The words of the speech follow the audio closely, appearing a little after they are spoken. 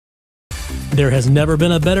There has never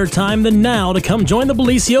been a better time than now to come join the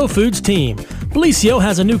Bellisio Foods team. Bellisio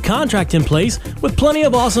has a new contract in place with plenty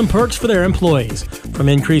of awesome perks for their employees. From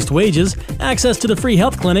increased wages, access to the free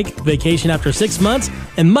health clinic, vacation after 6 months,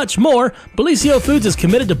 and much more, Bellisio Foods is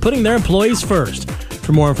committed to putting their employees first.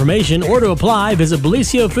 For more information or to apply, visit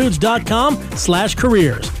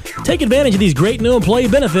BellisioFoods.com/careers. Take advantage of these great new employee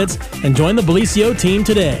benefits and join the Bellisio team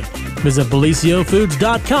today. Visit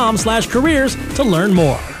BellisioFoods.com/careers to learn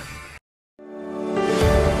more.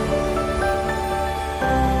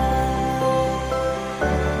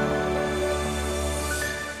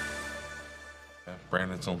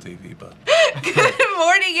 Brandon's on TV, but Good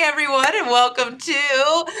morning, everyone, and welcome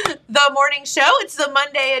to the morning show. It's the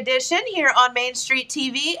Monday edition here on Main Street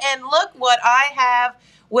TV, and look what I have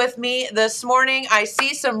with me this morning. I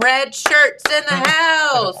see some red shirts in the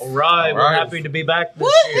house. All right, we're happy to be back this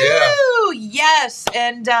year. Woohoo! Yes,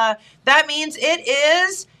 and that means it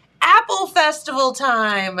is Apple Festival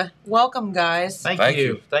time. Welcome, guys. Thank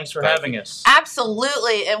you. Thanks for having us.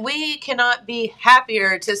 Absolutely, and we cannot be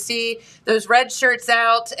happier to see those red shirts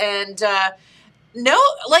out. And I'm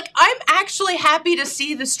actually happy to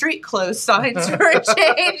see the street closed signs for a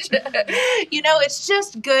change. It's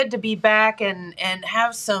just good to be back and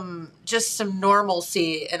have some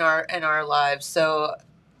normalcy in our lives. So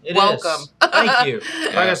welcome. Thank you.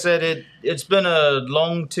 Like I said, it's been a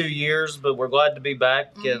long 2 years, but we're glad to be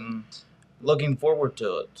back and looking forward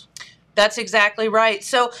to it. That's exactly right.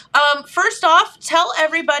 So, first off, tell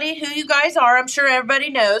everybody who you guys are. I'm sure everybody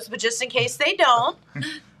knows, but just in case they don't.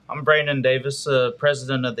 I'm Brandon Davis,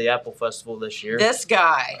 president of the Apple Festival this year. This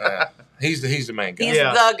guy. he's the main guy. He's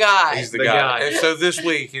the guy. He's the guy. And so this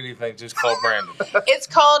week, anything, just call Brandon. It's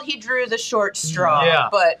called He Drew the Short Straw. Yeah.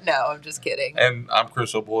 But no, I'm just kidding. And I'm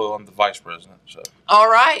Chris O'Boyle. I'm the vice president. So. All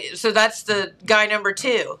right. So that's the guy number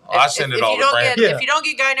 2. I send it all to Brandon. If you don't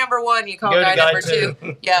get guy number 1, you call guy number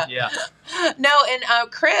 2. Yeah. Yeah. No, and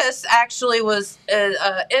Chris actually was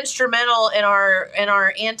instrumental in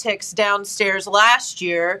our antics downstairs last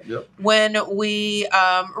year when we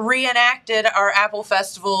reenacted our Apple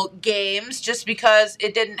Festival games. Just because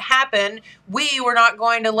it didn't happen, we were not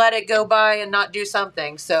going to let it go by and not do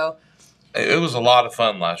something. So it was a lot of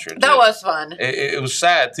fun last year. That was fun. It was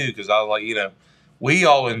sad too because I was like, we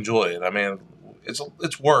all enjoy it. I mean,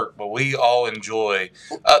 it's work, but we all enjoy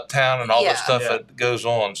Uptown and all the stuff that goes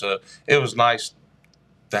on. So it was nice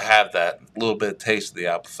to have that little bit of taste of the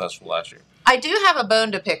Apple Festival last year. I do have a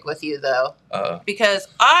bone to pick with you, though, because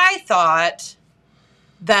I thought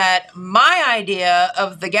that my idea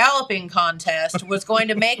of the galloping contest was going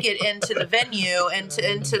to make it into the venue and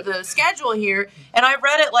into the schedule here, and I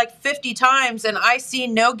read it like 50 times, and I see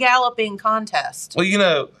no galloping contest.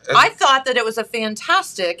 Well, I thought that it was a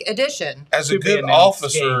fantastic addition. As a good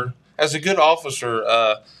officer,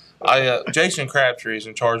 Jason Crabtree is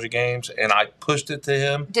in charge of games, and I pushed it to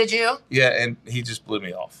him. Did you? Yeah, and he just blew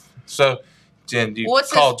me off. So, Jen,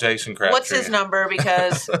 call Jason Crabtree. What's his number?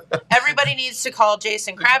 Because everybody needs to call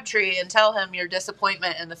Jason Crabtree and tell him your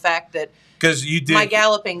disappointment in the fact that my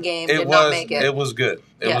galloping game did not make it. It was good.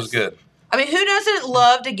 It was good. I mean, who doesn't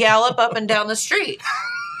love to gallop up and down the street?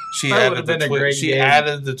 She added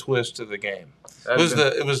the twist to the game.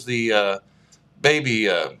 It was the baby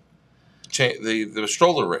the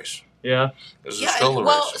stroller race. Yeah. It was a stroller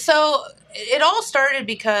race. So it all started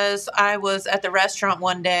because I was at the restaurant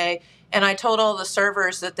one day and I told all the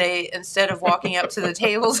servers that they, instead of walking up to the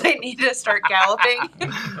tables, they needed to start galloping.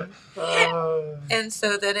 And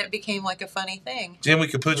so then it became like a funny thing. Jim, we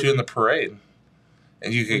could put you in the parade.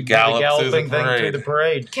 And you could gallop through the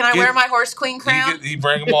parade. Can I wear my horse queen crown? You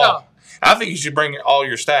bring them all. I think you should bring all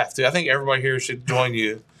your staff, too. I think everybody here should join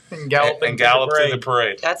you and gallop through the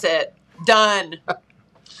parade. That's it. Done.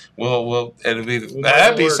 Well,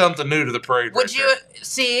 that'd be something new to the parade. Would you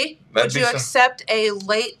accept a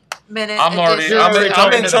late minute?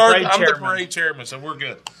 I'm in charge. I'm the parade chairman, so we're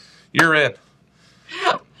good. You're in.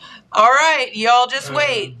 All right, y'all just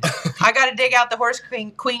wait. I got to dig out the horse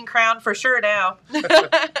queen crown for sure now.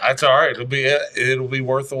 That's all right. It'll be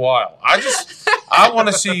worth the while. I want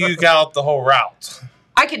to see you gallop the whole route.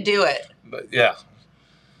 I could do it. But yeah.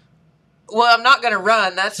 Well, I'm not going to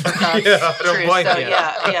run. That's for God's truth.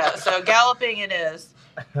 So galloping it is.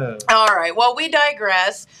 All right. Well, we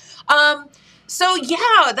digress. The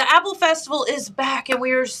Apple Festival is back, and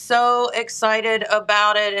we are so excited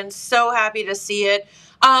about it and so happy to see it.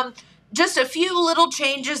 Just a few little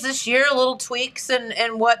changes this year, little tweaks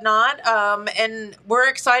and whatnot, and we're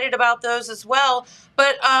excited about those as well.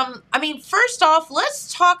 But, first off,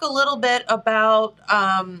 let's talk a little bit about,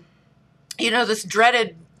 this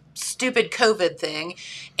dreaded, stupid COVID thing,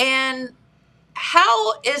 and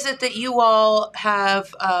how is it that you all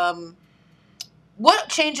have, what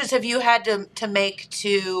changes have you had to make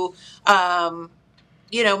to,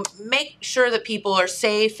 make sure that people are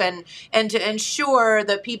safe and to ensure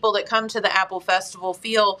that people that come to the Apple Festival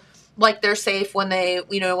feel like they're safe when they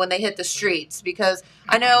hit the streets? Because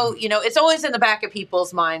I know, it's always in the back of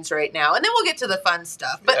people's minds right now. And then we'll get to the fun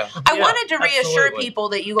stuff. But I wanted to reassure people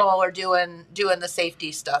that you all are doing the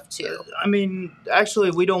safety stuff too. I mean, actually,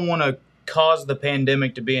 we don't want to cause the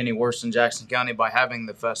pandemic to be any worse in Jackson County by having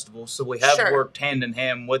the festival. So we have worked hand in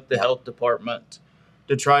hand with the health department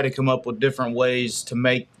to try to come up with different ways to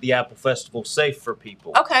make the Apple Festival safe for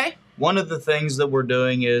people. Okay. One of the things that we're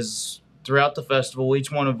doing is throughout the festival,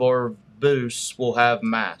 each one of our booths will have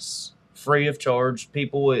masks free of charge.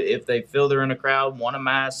 People, if they feel they're in a crowd, want a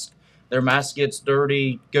mask, their mask gets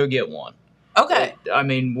dirty, go get one. Okay. I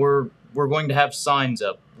mean, we're going to have signs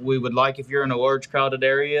up. We would like, if you're in a large crowded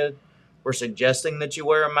area, we're suggesting that you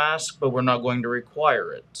wear a mask, but we're not going to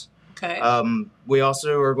require it. Okay. We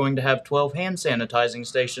also are going to have 12 hand sanitizing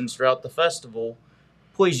stations throughout the festival.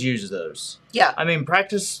 Please use those. Yeah. I mean,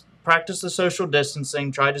 practice the social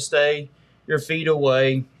distancing. Try to stay your feet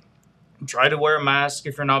away. Try to wear a mask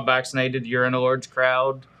if you're not vaccinated. You're in a large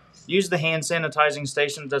crowd. Use the hand sanitizing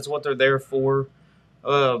stations. That's what they're there for.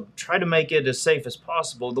 Try to make it as safe as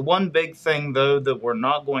possible. The one big thing, though, that we're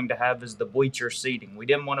not going to have is the bleacher seating. We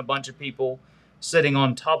didn't want a bunch of people sitting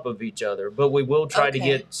on top of each other, but we will try to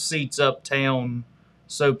get seats uptown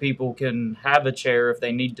so people can have a chair if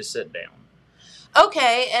they need to sit down.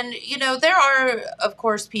 Okay, and there are, of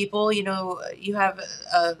course, people, you have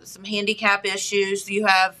some handicap issues, you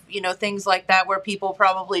have, things like that where people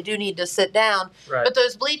probably do need to sit down. Right. But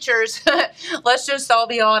those bleachers, let's just all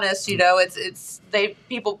be honest,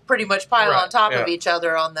 people pretty much pile on top of each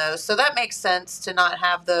other on those. So that makes sense to not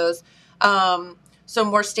have those. So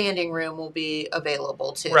more standing room will be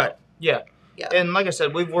available too. Right. Yeah. Yeah. And like I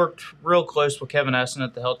said, we've worked real close with Kevin Essen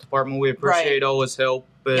at the health department. We appreciate all his help,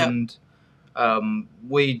 and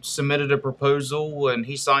we submitted a proposal and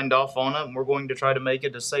he signed off on it, and we're going to try to make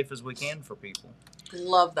it as safe as we can for people.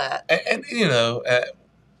 Love that. And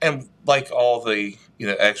and like all the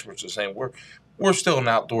experts are saying, we're still an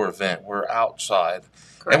outdoor event. We're outside.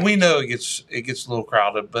 Correct. And we know it gets a little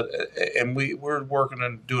crowded, but we're working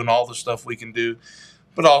and doing all the stuff we can do,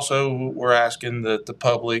 but also we're asking that the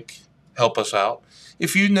public help us out.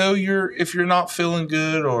 If you're not feeling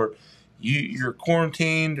good or you're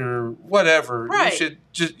quarantined or whatever,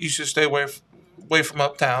 you should stay away from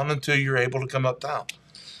uptown until you're able to come uptown.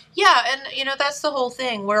 Yeah, and that's the whole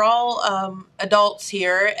thing. We're all adults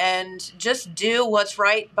here, and just do what's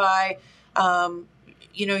right by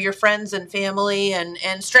your friends and family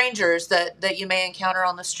and strangers that you may encounter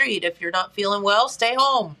on the street. If you're not feeling well, stay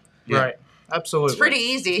home. Yeah. Right. Absolutely. It's pretty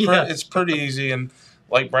easy. It's pretty easy. And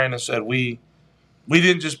like Brandon said, we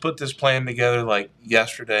didn't just put this plan together like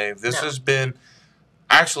yesterday. This has been,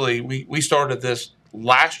 actually, we started this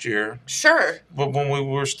last year. Sure. But when we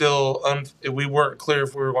were still, we weren't clear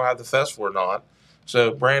if we were going to have the festival or not.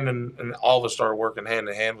 So Brandon and all of us started working hand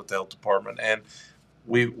in hand with the health department, and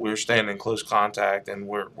we're staying in close contact, and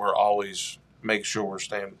we're always make sure we're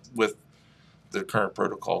staying with the current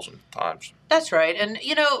protocols and times. That's right. And,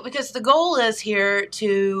 because the goal is here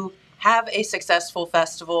to have a successful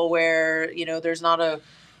festival where, there's not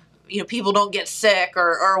people don't get sick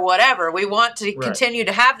or whatever. We want to continue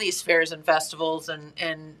to have these fairs and festivals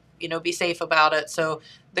and be safe about it. So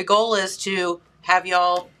the goal is to have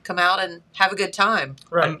y'all come out and have a good time.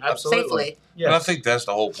 Right. Absolutely. Safely. Yes. And I think that's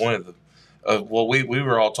the whole point of what we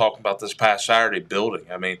were all talking about this past Saturday building.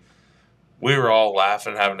 I mean, we were all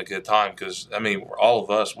laughing, having a good time because, all of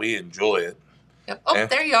us, we enjoy it. Yep. Oh,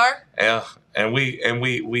 there you are. Yeah, and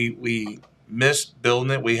we miss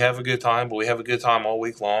building it. We have a good time, but we have a good time all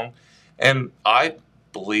week long. And I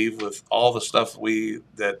believe with all the stuff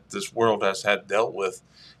that this world has had dealt with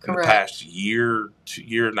in the past year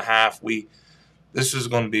and a half, this is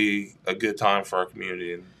going to be a good time for our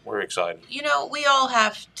community, and we're excited.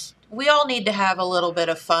 We all need to have a little bit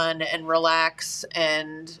of fun and relax,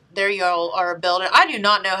 and there you all are building. I do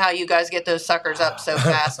not know how you guys get those suckers up so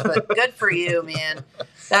fast, but good for you, man.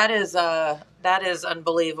 That is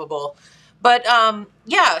unbelievable. But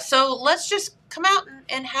so let's just come out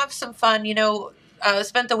and have some fun.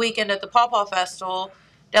 Spent the weekend at the Pawpaw Festival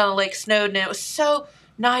down at Lake Snowden, and it was so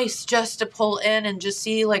nice just to pull in and just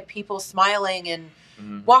see people smiling and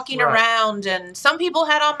walking around, and some people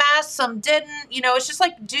had on masks, some didn't. It's just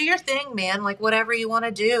do your thing, man. Whatever you want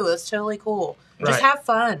to do, it's totally cool. Just have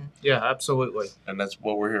fun. Yeah, absolutely. And that's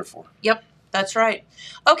what we're here for. Yep. That's right.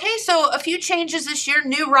 Okay, so a few changes this year.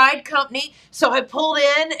 New ride company. So I pulled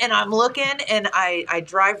in and I'm looking and I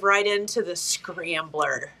drive right into the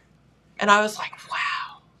Scrambler. And I was like,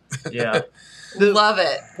 wow. Yeah. Love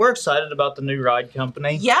it. We're excited about the new ride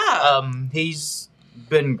company. Yeah. He's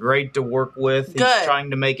been great to work with. He's Good.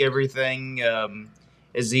 trying to make everything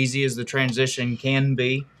as easy as the transition can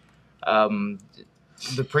be.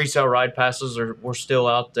 The pre-sale ride passes were still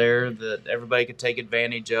out there that everybody could take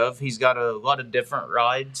advantage of. He's got a lot of different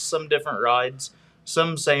rides,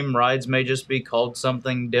 some same rides may just be called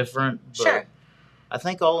something different. But Sure. I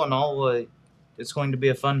think all in all, it's going to be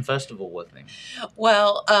a fun festival with him.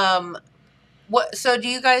 Well, so do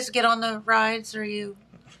you guys get on the rides? Or you?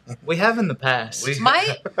 We have in the past.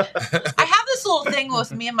 I have this little thing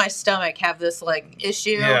with me and my stomach have this like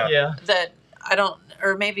issue Yeah. that I don't,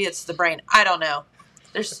 or maybe it's the brain. I don't know.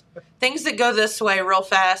 There's things that go this way real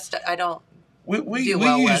fast. I don't. We do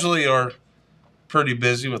well with. usually are pretty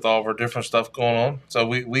busy with all of our different stuff going on. So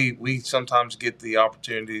we sometimes get the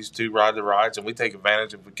opportunities to ride the rides, and we take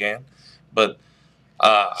advantage if we can. But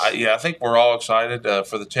I think we're all excited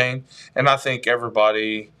for the change, and I think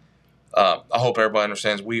everybody. I hope everybody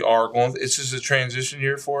understands we are going. This is a transition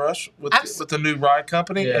year for us with the new ride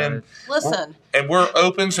company, and Listen. we're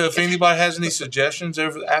open. So if anybody has any suggestions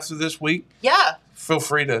after this week, Yeah. feel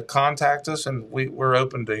free to contact us, and we're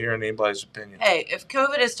open to hearing anybody's opinion. Hey, if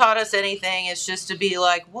COVID has taught us anything, it's just to be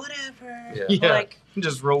like, whatever. Yeah. Like,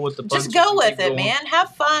 Just roll with the punches. just go and with keep it, going. man.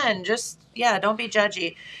 Have fun. Just, don't be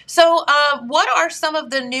judgy. So, what are some of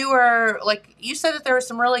the newer, like, you said that there were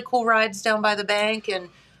some really cool rides down by the bank, and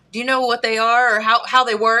do you know what they are or how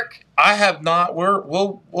they work? I have not.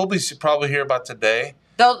 We'll be probably hear about today.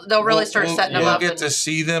 They'll really start setting them We'll up. get to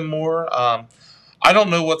see them more. I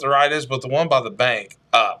don't know what the ride is, but the one by the bank,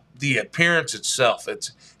 the appearance itself,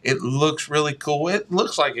 it looks really cool. It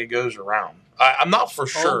looks like it goes around. I'm not for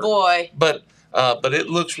sure. Oh boy! But it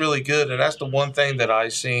looks really good, and that's the one thing that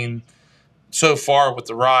I've seen so far with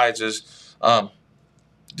the rides is the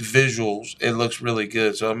visuals. It looks really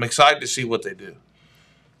good, so I'm excited to see what they do.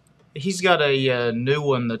 He's got a new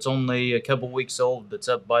one that's only a couple weeks old that's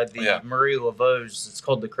up by the Marie Laveau. It's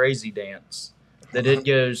called the Crazy Dance. That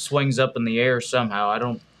it swings up in the air somehow. I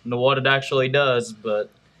don't know what it actually does, but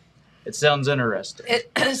it sounds interesting.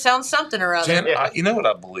 It sounds something or other. Jen, you know what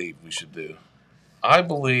I believe we should do? I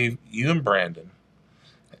believe you and Brandon,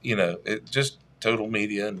 just Total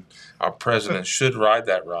Media and our president should ride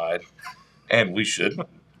that ride, and we should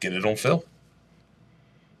get it on film.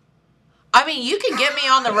 I mean, you can get me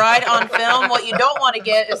on the ride on film. What you don't want to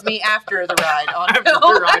get is me after the ride on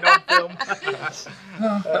film.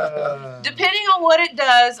 Depending on what it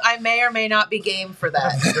does, I may or may not be game for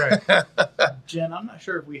that. That's right. Jen, I'm not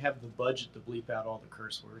sure if we have the budget to bleep out all the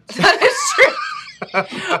curse words. That is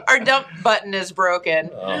true. Our dump button is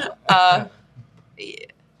broken.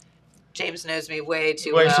 James knows me way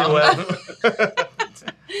too well.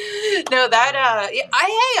 No,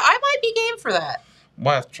 I might be game for that.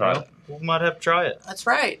 Might have to try it. We might have to try it. That's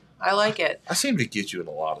right. I like it. I seem to get you in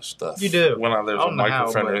a lot of stuff. You do. When there's a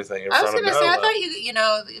microphone or anything in I was front going of to me. say, I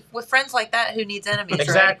thought you with friends like that, who needs enemies,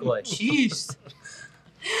 Exactly. right? Jeez.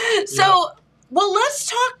 So, well, let's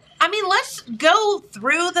talk. I mean, let's go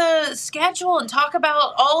through the schedule and talk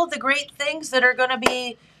about all of the great things that are going to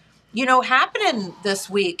be, happening this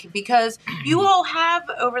week. Because you all have,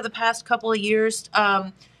 over the past couple of years,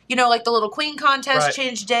 like the little Queen contest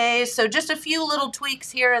changed days. So just a few little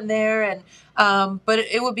tweaks here and there. And but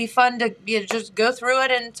it would be fun to just go through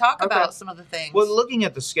it and talk about some of the things. Well, looking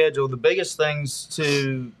at the schedule, the biggest things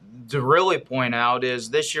to really point out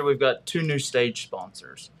is this year we've got 2 new stage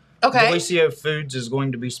sponsors. Okay. Delicio Foods is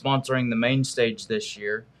going to be sponsoring the main stage this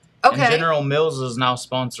year. Okay. And General Mills is now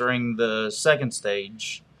sponsoring the second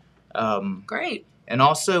stage. Great. And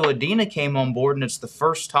also, Adina came on board, and it's the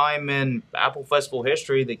first time in Apple Festival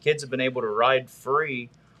history that kids have been able to ride free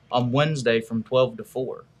on Wednesday from 12 to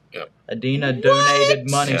 4. Yep. Adina donated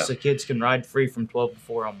money so kids can ride free from 12 to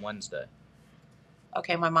 4 on Wednesday.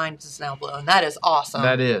 Okay, my mind is now blown. That is awesome.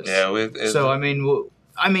 That is. Yeah. So, I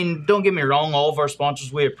mean, don't get me wrong. All of our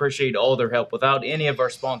sponsors, we appreciate all their help. Without any of our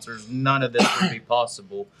sponsors, none of this would be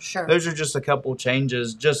possible. Sure. Those are just a couple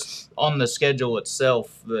changes just on the schedule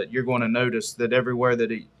itself that you're going to notice that everywhere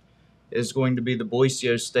that it is going to be the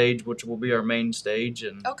Belicio stage, which will be our main stage.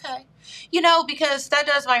 And Okay. Because that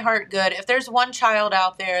does my heart good. If there's one child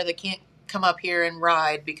out there that can't come up here and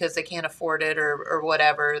ride because they can't afford it or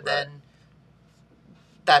whatever, then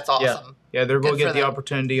that's awesome. Yeah, they're going to Good get for the them.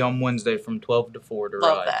 opportunity on Wednesday from 12 to 4 to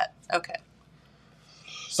Love ride. that. Okay.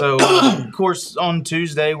 So, of course, on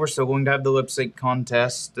Tuesday, we're still going to have the lip sync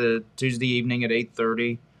contest Tuesday evening at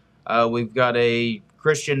 8:30. We've got a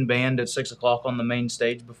Christian band at 6 o'clock on the main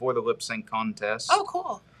stage before the lip sync contest. Oh,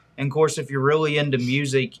 cool. And of course, if you're really into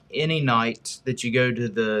music, any night that you go to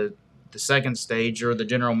the second stage or the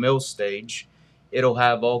General Mills stage, it'll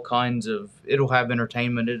have it'll have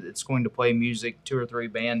entertainment. It's going to play music, 2 or 3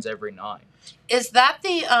 bands every night. Is that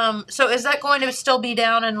so is that going to still be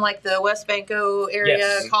down in like the West Banco area,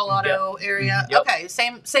 Yes. Colorado area? Yep. Okay,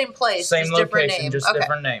 same place, Same just different location, name. just Okay.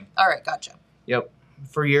 different name. All right, gotcha. Yep.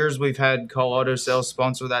 For years, we've had Call Auto Sales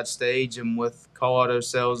sponsor that stage, and with Call Auto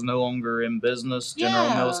Sales no longer in business, General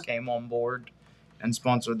Yeah. Mills came on board and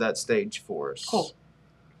sponsored that stage for us. Cool.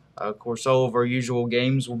 Of course, all of our usual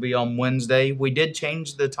games will be on Wednesday. We did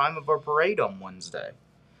change the time of our parade on Wednesday.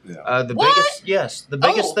 Yeah. The What?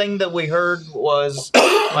 biggest Oh. thing that we heard was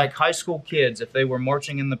like high school kids, if they were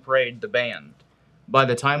marching in the parade, the band. By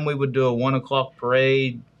the time we would do a 1 o'clock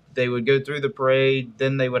parade, they would go through the parade,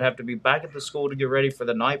 then they would have to be back at the school to get ready for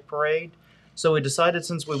the night parade. So we decided,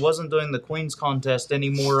 since we wasn't doing the Queen's contest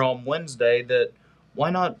anymore on Wednesday, that why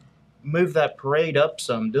not move that parade up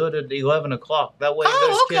some, do it at 11 o'clock. That way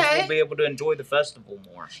those okay. kids will be able to enjoy the festival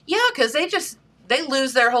more. Yeah, because they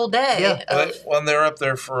lose their whole day. Yeah. When they're up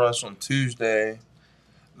there for us on Tuesday,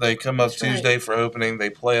 they come up That's right. Tuesday for opening. They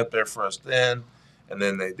play up there for us then, and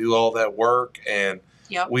then they do all that work, and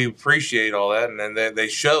Yep. we appreciate all that, and then they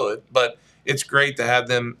show it. But it's great to have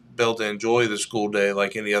them be able to enjoy the school day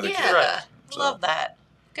like any other kid. Yeah, So- love that.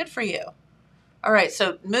 Good for you. All right,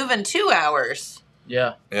 so moving 2 hours.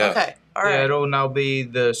 Yeah. Yeah. Okay, all Yeah, right. it'll now be,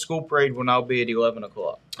 the school parade will now be at 11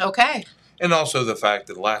 o'clock. Okay. And also the fact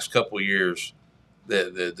that the last couple of years,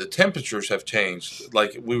 the temperatures have changed,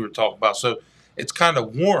 like we were talking about. So it's kind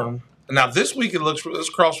of warm. Now this week let's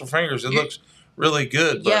cross our fingers, it looks really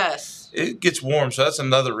good. But Yes. it gets warm, so that's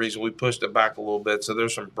another reason we pushed it back a little bit. So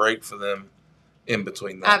there's some break for them in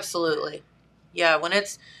between that. Absolutely. Yeah, when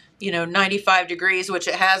it's 95 degrees, which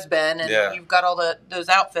it has been, and Yeah. you've got all those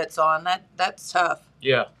outfits on, that's tough.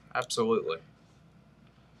 Yeah, absolutely.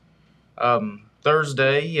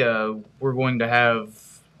 Thursday, we're going to have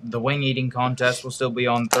the wing eating contest will still be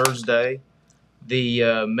on Thursday.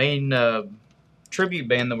 The main tribute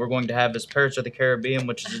band that we're going to have is Pirates of the Caribbean,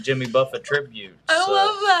 which is a Jimmy Buffett tribute. I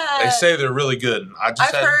love that. They say they're really good. I've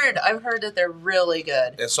heard that they're really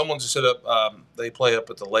good. And someone just set up. They play up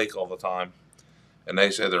at the lake all the time, and they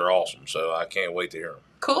say they're awesome. So I can't wait to hear them.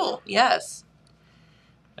 Cool. Yes.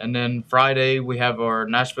 And then Friday, we have our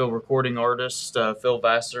Nashville recording artist, Phil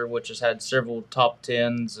Vassar, which has had several top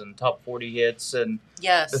 10s and top 40 hits. And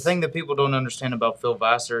Yes. the thing that people don't understand about Phil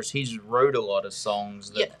Vassar is he's wrote a lot of songs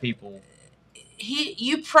that Yeah. people...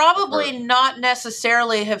 You probably not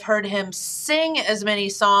necessarily have heard him sing as many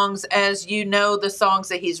songs as the songs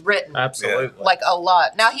that he's written. Absolutely. Like a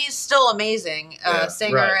lot. Now he's still amazing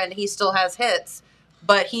singer, Right. and he still has hits,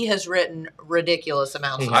 but he has written ridiculous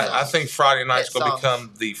amounts of songs. I think Friday night's Hit going to songs.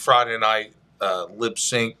 become the Friday night lip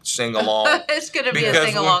sync sing along. It's going to be a Because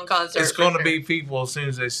sing along concert. It's for going to sure. be people, as soon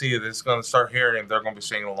as they see it, it's going to start hearing him. They're going to be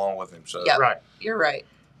singing along with him. So Yep. Right. You're right.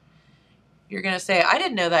 You're going to say, I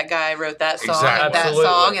didn't know that guy wrote that song, Exactly. and that Absolutely.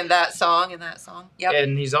 song, and that song, and that song. Yep.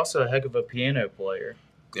 And he's also a heck of a piano player.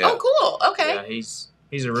 yeah. Oh, cool. Okay. Yeah,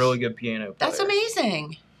 he's a really good piano player. That's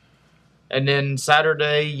amazing. And then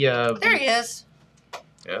Saturday, There he is.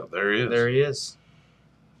 Yeah, there he is. There he is.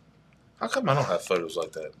 How come I don't have photos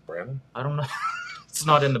like that, Brandon? I don't know. It's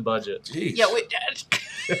not in the budget. Jeez. Yeah,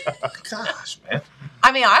 Gosh, man.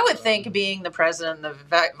 I mean, I would think being the president and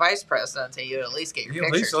the vice president, that you'd at least get your You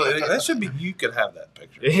at picture least, taken. that should be. You could have that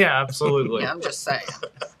picture. Yeah, absolutely. Yeah, I'm just saying.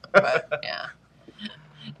 But, yeah.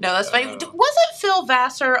 No, that's funny. Uh, Wasn't Phil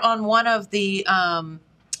Vassar on one of the,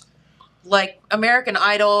 like, American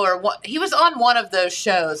Idol, or what? He was on one of those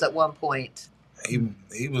shows at one point.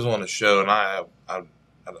 He was on a show, and I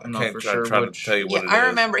I'm not can't for try, sure try to which- tell you Yeah, what it is. I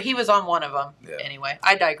remember he was on one of them. Yeah. Anyway,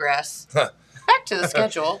 I digress. Back to the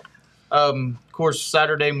schedule. Of course,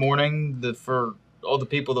 Saturday morning, for all the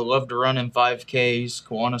people that love to run in 5Ks,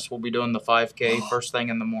 Kiwanis will be doing the 5K first thing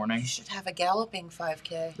in the morning. You should have a galloping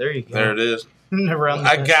 5K. There you go. There it is. Around the A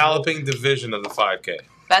festival. galloping division of the 5K.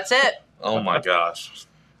 That's it. Oh my gosh.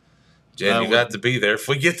 Jen, you That got to be there if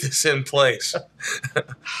we get this in place.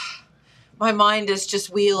 My mind is just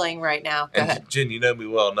wheeling right now. Go ahead. And Jen, you know me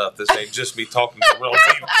well enough. This ain't just me talking to real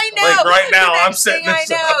people. I know. Like right now, The I'm next setting thing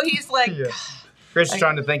this I know. up. He's like, Yeah. Chris is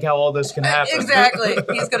trying to think how all this can happen. exactly.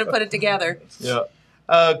 He's going to put it together. Yeah.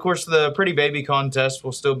 Of course, the Pretty Baby contest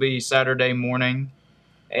will still be Saturday morning,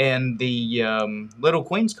 and the Little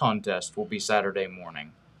Queens contest will be Saturday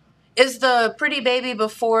morning. Is the Pretty Baby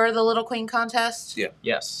before the Little Queen contest? Yeah.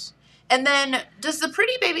 Yes. And then, does the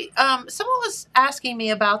Pretty Baby? Someone was asking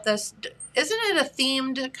me about this. Isn't it a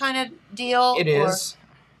themed kind of deal? It is.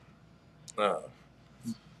 Yeah.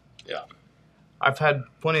 I've had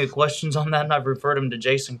plenty of questions on that, and I've referred him to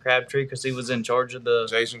Jason Crabtree because he was in charge of the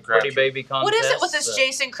Jason Crabtree. Pretty Baby contest. What is it with this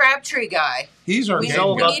Jason Crabtree guy? He's our He's game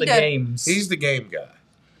all guy. about the games. He's the game guy.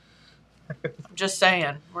 I'm just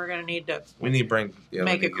saying, we're gonna need to. We need to bring Make we a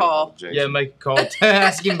need to call. get Jason. Yeah, make a call to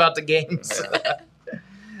ask him about the games.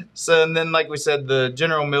 So, and then, like we said, the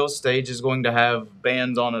General Mills stage is going to have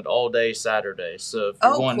bands on it all day Saturday. So, if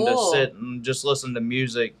you're wanting cool. to sit and just listen to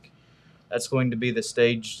music, that's going to be the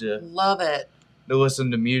stage to Love it.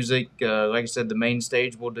 listen to music. Like I said, the main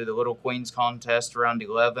stage, we'll do the Little Queens contest around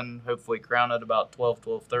 11, hopefully crown at about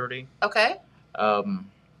 12:30. Okay.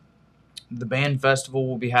 The band festival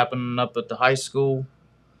will be happening up at the high school.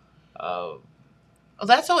 Well,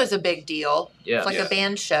 that's always a big deal. Yeah. It's like a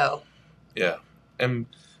band show. Yeah. And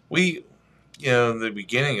we, the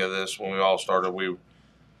beginning of this, when we all started, we,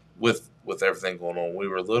 with everything going on, we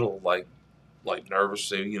were a little like nervous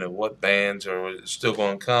to, what bands are still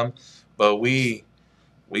going to come. But we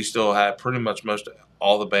still have pretty much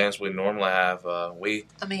all the bands we normally have.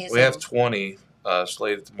 Amazing. We have 20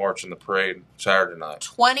 slated to march in the parade Saturday night.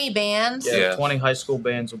 20 bands. Yeah. 20 high school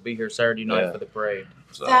bands will be here Saturday night for the parade.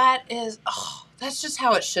 So, That's just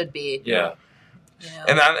how it should be. yeah. Yeah.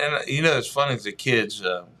 And it's funny, the kids,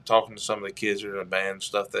 talking to some of the kids who are in the band and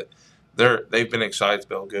stuff, that they've been excited to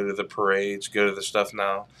be able to go to the parades, go to the stuff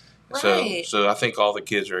now. Right. So I think all the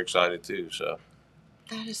kids are excited too. So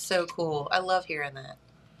That is so cool. I love hearing that.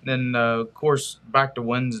 Then, of course, back to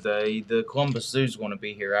Wednesday, the Columbus Zoo is going to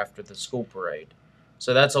be here after the school parade.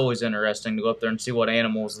 So that's always interesting to go up there and see what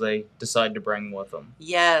animals they decide to bring with them.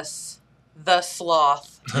 Yes. The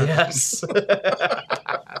sloth. Yes.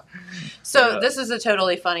 So Yeah. this is a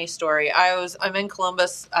totally funny story. I'm in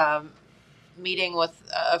Columbus meeting with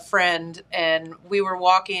a friend, and we were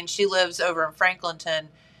walking. She lives over in Franklinton,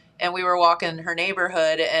 and we were walking her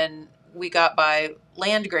neighborhood, and we got by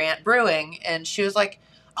Land Grant Brewing, and she was like,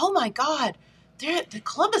 "Oh my God, the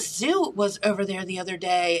Columbus Zoo was over there the other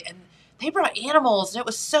day, and they brought animals, and it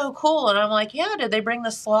was so cool." And I'm like, "Yeah, did they bring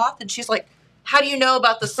the sloth?" And she's like, "How do you know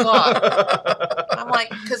about the sloth?" I'm like,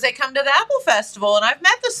 "Because they come to the Apple Festival, and I've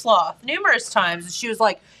met the sloth numerous times." And she was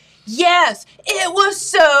like, "Yes, it was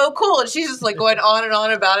so cool." And she's just like going on and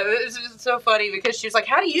on about it. It's just so funny because she was like,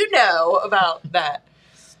 "How do you know about that?"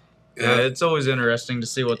 Yeah, it's always interesting to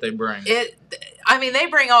see what they bring. They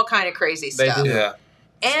bring all kind of crazy They stuff. do. yeah,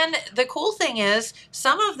 And the cool thing is,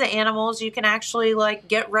 some of the animals you can actually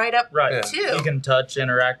get right up Right. to. You can touch,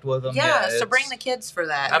 interact with them. Yeah, so it's- bring the kids for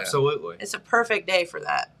that. Absolutely. It's a perfect day for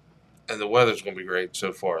that. and the weather's going to be great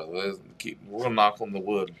so far. We're going to knock on the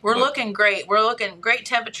wood. We're But looking great. We're looking great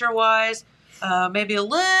temperature-wise. Maybe a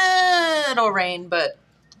little rain, but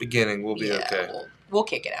beginning will be okay. We'll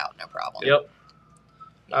kick it out, no problem. Yep.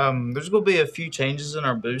 There's going to be a few changes in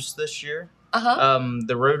our booths this year. Uh-huh.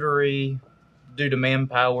 The Rotary, due to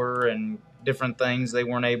manpower and different things, they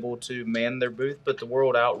weren't able to man their booth, but the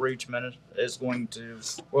World Outreach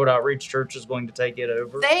Church is going to take it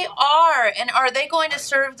over. They are. And are they going to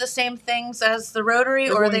serve the same things as the Rotary,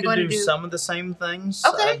 They're or are they going to do some of the same things?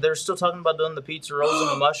 Okay. They're still talking about doing the pizza rolls and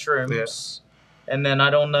the mushrooms. And then I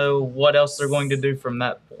don't know what else they're going to do from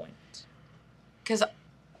that point. Because,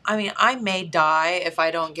 I may die if I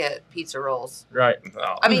don't get pizza rolls. Right.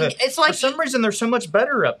 No. It's like, For some reason, they're so much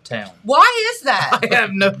better uptown. why is that? I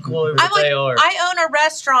have no clue what they are. I own a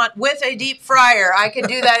restaurant with a deep fryer. I can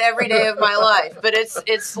do that every day of my life, but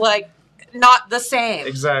it's like not the same.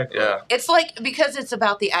 Exactly. Yeah. It's like, because it's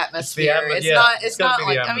about the atmosphere. It's it's not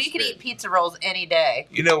gotta be like, the you can atmosphere. eat pizza rolls any day.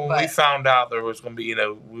 When we But- found out there was going to be,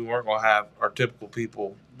 we weren't going to have our typical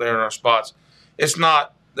people there in our spots. It's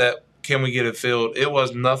not that can we get it filled. It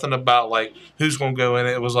was nothing about who's going to go in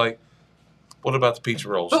it. It was like, what about the pizza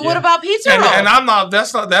rolls? But what about pizza rolls? And I'm not.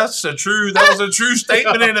 That was a true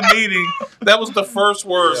statement in a meeting. That was the first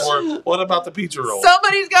words. Were, what about the pizza rolls?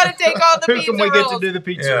 Somebody's got to take on the Who pizza can we rolls. get to do the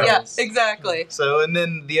pizza Yeah. rolls? Yeah, exactly. So, and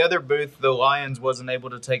then the other booth, the Lions wasn't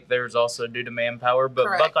able to take theirs also due to manpower, but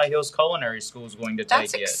Correct. Buckeye Hills Culinary School is going to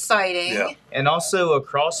That's take it. exciting. Yeah. And also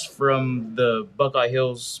across from the Buckeye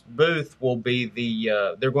Hills booth will be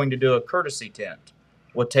they're going to do a courtesy tent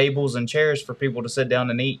with tables and chairs for people to sit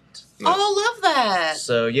down and eat. Oh, love that.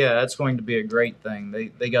 So yeah, that's going to be a great thing.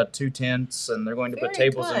 They got 2 tents and they're going to put Very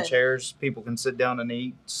tables and good. chairs. People can sit down and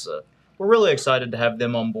eat. So we're really excited to have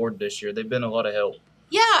them on board this year. They've been a lot of help.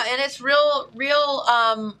 Yeah, and it's real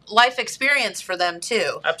life experience for them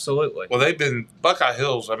too. Absolutely. Well, they've been Buckeye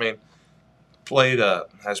Hills. Has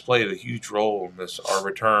played a huge role in our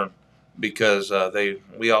return because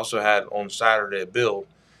we also had on Saturday at Build,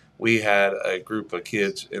 we had a group of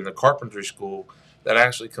kids in the carpentry school that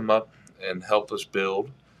actually come up and help us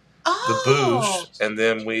build the booths, and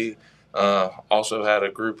then we also had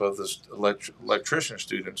a group of the electrician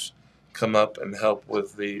students come up and help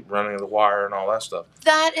with the running of the wire and all that stuff.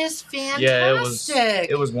 That is fantastic. Yeah,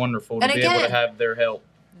 it was wonderful to be able to have their help.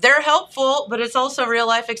 They're helpful, but it's also real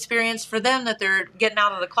life experience for them that they're getting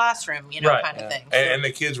out of the classroom, kind of thing. And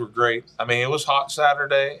the kids were great. I mean, it was hot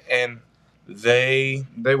Saturday, and they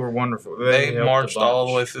were wonderful. They marched all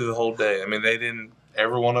the way through the whole day. I mean,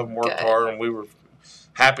 every one of them worked hard, and we were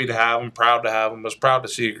happy to have them, proud to have them. Was proud to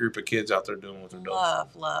see a group of kids out there doing what they're doing.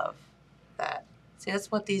 Love that. See, that's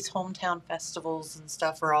what these hometown festivals and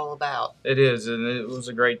stuff are all about. It is, and it was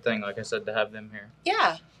a great thing, like I said, to have them here.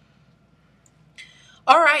 Yeah.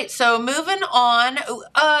 All right, so moving on.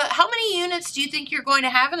 How many units do you think you're going to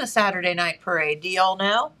have in the Saturday night parade? Do y'all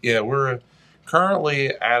know? Yeah, we're currently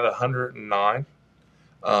at 109.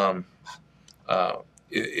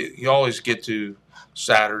 You always get to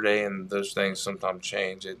Saturday, and those things sometimes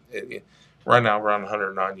change. Right now, we're on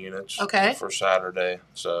 109 units for Saturday.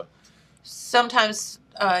 So sometimes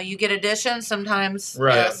you get additions. Sometimes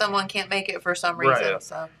someone can't make it for some reason. Right.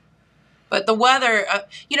 So. But the weather,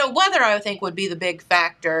 weather I think would be the big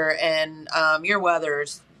factor, and your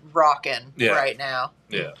weather's rocking right now.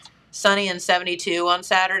 Yeah. Sunny and 72 on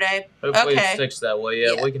Saturday. Hopefully it sticks that way.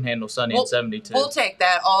 Yeah, we can handle sunny and 72. We'll take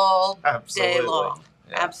that all day long.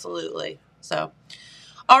 Yeah. Absolutely. So,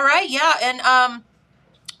 all right, and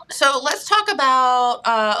so let's talk about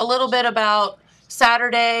a little bit about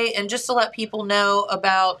Saturday, and just to let people know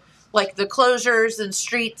about like the closures and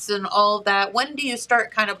streets and all of that. When do you start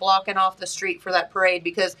kind of blocking off the street for that parade?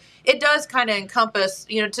 Because it does kind of encompass,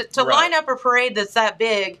 to line up a parade that's that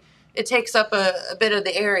big, it takes up a bit of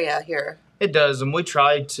the area here. It does, and we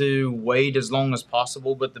try to wait as long as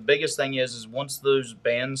possible. But the biggest thing is once those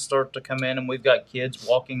bands start to come in and we've got kids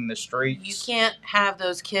walking the streets. You can't have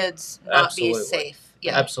those kids not be safe.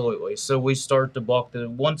 Yeah, absolutely. So we start to block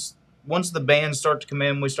once the bands start to come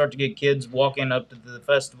in, we start to get kids walking up to the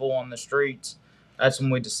festival on the streets. That's when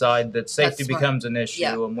we decide that safety becomes an issue,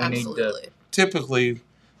 and we need to. Typically,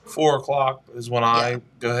 4 o'clock is when I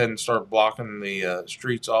go ahead and start blocking the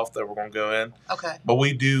streets off that we're going to go in. Okay. But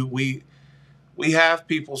we have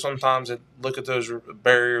people sometimes that look at those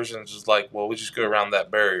barriers and it's just like, well, we just go around that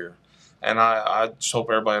barrier. And I just hope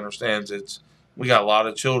everybody understands we got a lot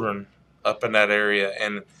of children up in that area,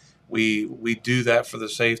 and we do that for the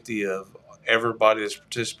safety of everybody that's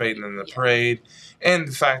participating in the parade, and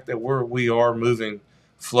the fact that we are moving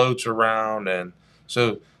floats around, and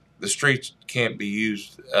so the streets can't be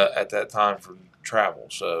used at that time for travel.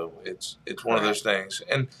 So it's one of those things.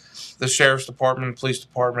 And the sheriff's department, police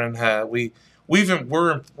department, we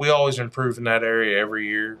always improve in that area every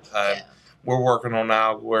year. We're working on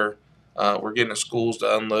now where we're getting the schools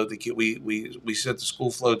to unload the kid. We set the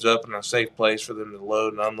school floats up in a safe place for them to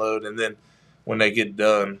load and unload, and then when they get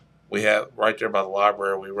done, we have right there by the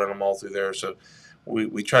library. We run them all through there. So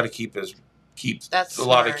we try to keep a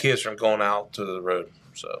lot of kids from going out to the road.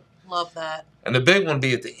 So love that. And the big one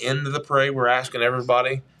be at the end of the parade. We're asking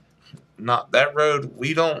everybody, not that road.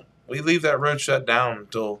 We leave that road shut down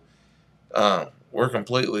until we're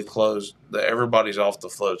completely closed. Everybody's off the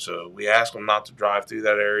float. So we ask them not to drive through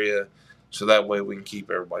that area, so that way we can keep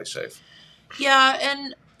everybody safe. Yeah,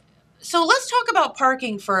 and so let's talk about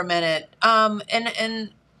parking for a minute.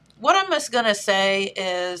 And what I'm just going to say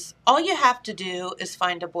is all you have to do is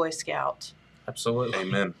find a Boy Scout. Absolutely.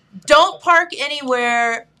 Amen. Don't park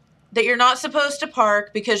anywhere that you're not supposed to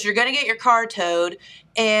park because you're going to get your car towed,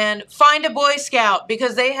 and find a Boy Scout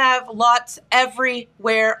because they have lots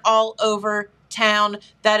everywhere all over town.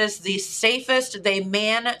 That is the safest. They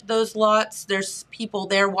man those lots. There's people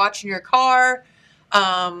there watching your car.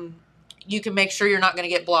 You can make sure you're not going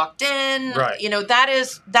to get blocked in. Right.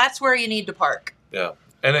 That's where you need to park. Yeah.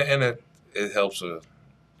 And it helps. It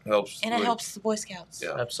helps the Boy Scouts.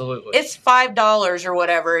 Yeah, absolutely. It's $5 or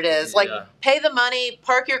whatever it is. Pay the money,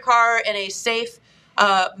 park your car in a safe,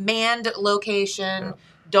 manned location. Yeah.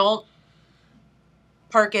 Don't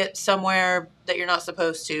park it somewhere that you're not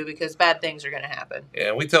supposed to, because bad things are going to happen. Yeah,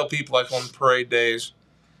 and we tell people, like on parade days,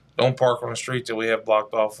 don't park on the streets that we have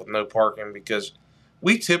blocked off with no parking, because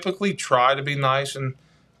we typically try to be nice and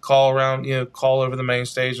call over the main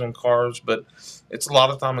stage on cars, but it's a lot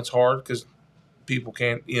of time it's hard because people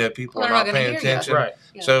can't, people are not paying attention. Right.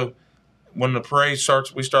 Yeah. So when the parade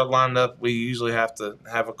starts, we start lining up, we usually have to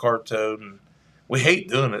have a car towed, and we hate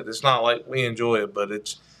doing it. It's not like we enjoy it, but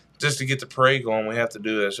it's just to get the parade going, we have to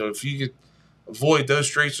do that. So if you could avoid those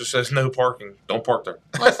streets that says no parking. Don't park there.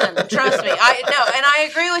 Listen, trust me. I know, and I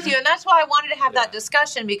agree with you, and that's why I wanted to have that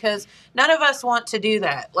discussion, because none of us want to do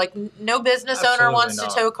that. Like, no business owner Absolutely wants not.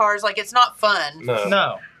 to tow cars. Like, it's not fun.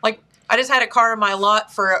 No. Like, I just had a car in my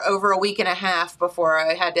lot for over a week and a half before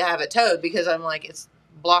I had to have it towed, because I'm like, it's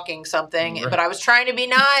blocking something. Right. But I was trying to be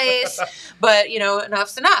nice, but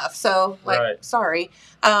enough's enough. So, like, Right. sorry.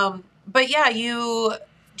 But yeah, you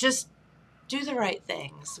just do the right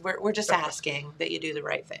things. We're just asking that you do the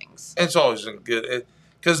right things. It's always been good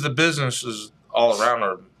because the businesses all around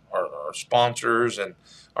are sponsors and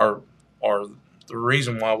are the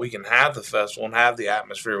reason why we can have the festival and have the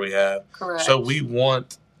atmosphere we have. Correct. So we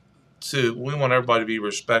want everybody to be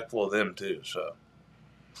respectful of them too. So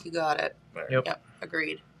You got it. Yep. Yep.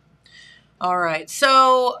 Agreed. All right.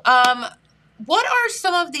 So, what are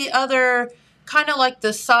some of the other kind of like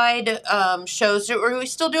the side shows? Are we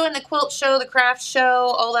still doing the quilt show, the craft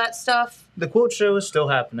show, all that stuff? The quilt show is still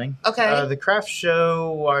happening. Okay. The craft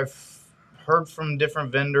show, I've heard from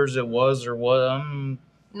different vendors it was or was. I'm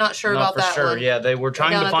Not sure not about for that sure. one. Yeah, they were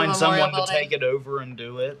trying Down to at the find Memorial someone to Building. take it over and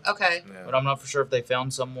do it. Okay. But I'm not for sure if they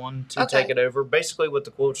found someone to Okay. take it over. Basically, with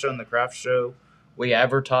the quilt show and the craft show, we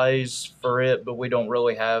advertise for it, but we don't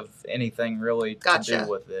really have anything really Gotcha. to do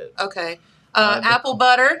with it. Okay. The- Apple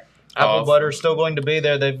butter. Apple Butter's still going to be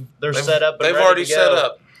there. They're set up. And They've ready already to set go.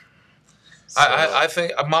 up. So, I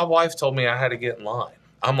think my wife told me I had to get in line.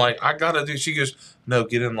 I'm like, I gotta do. She goes, no,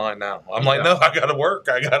 get in line now. I'm like, no, I gotta work.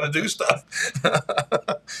 I gotta do stuff.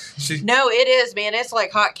 No, it is, man. It's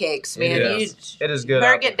like hotcakes, man. Yeah. You it is good.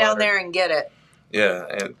 better apple get down butter. there and get it. Yeah,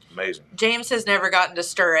 and amazing. James has never gotten to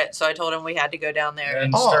stir it, so I told him we had to go down there.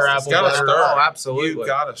 And Oh, stir it's apple gotta butter. stir. Oh, absolutely. You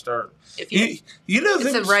gotta stir. If you, You know,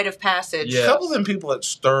 it's a rite of passage. Yeah. a couple of them people that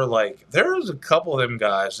stir, like there's a couple of them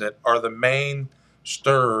guys that are the main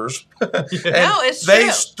stirrers. And No, it's they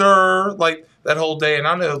true. stir like that whole day. And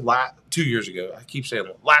I know 2 years ago, I keep saying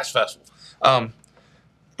last festival,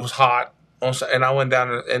 it was hot, and I went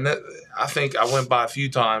down and I think I went by a few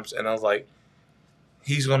times, and I was like,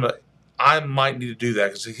 I might need to do that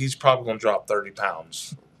because he's probably gonna drop 30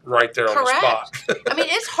 pounds right there on the Correct. spot. I mean,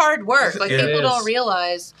 it's hard work. Like, Yeah, it people don't is.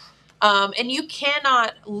 realize. And you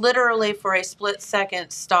cannot literally for a split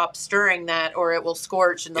second stop stirring that, or it will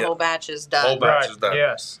scorch and the Yeah. whole batch is done. Whole batch Right. is done.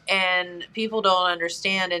 Yes. And people don't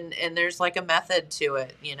understand, and there's like a method to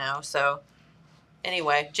it, So,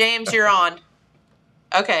 anyway, James, you're on.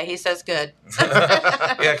 Okay, he says good.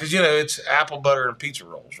 Yeah, because it's apple butter and pizza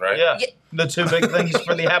rolls, right? Yeah. Yeah. The two big things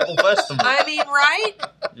for the Apple Festival. I mean, right?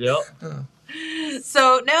 Yep.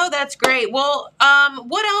 So, no, that's great. Well,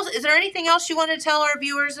 what else? Is there anything else you want to tell our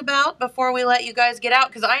viewers about before we let you guys get out?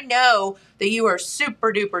 Because I know that you are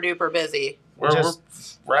super duper duper busy. We're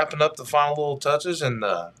Just- wrapping up the final little touches, and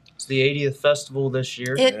It's the 80th festival this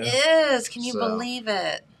year. It is. Can you So- believe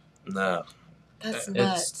it? no, That's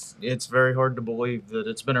nuts. It's very hard to believe that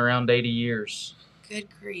it's been around 80 years. Good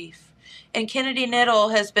grief. And Kennedy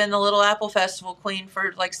Niddle has been the Little Apple Festival queen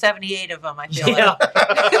for like 78 of them, I feel Yeah.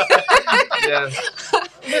 yeah.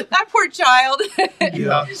 like. That poor child.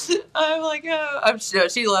 Yeah. I'm like, oh. I'm sure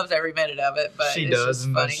she loves every minute of it, but She it's does, just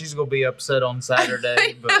and funny. she's gonna be upset on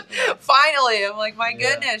Saturday. But Finally, I'm like, my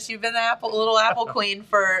Yeah. goodness, you've been the little apple queen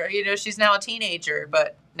for, she's now a teenager.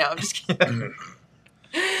 But no, I'm just kidding.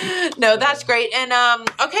 No, that's great. And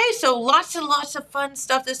okay, so lots and lots of fun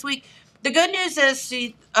stuff this week. The good news is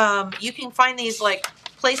you can find these like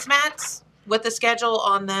placemats with the schedule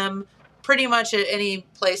on them pretty much at any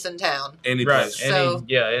place in town. any right, place. So-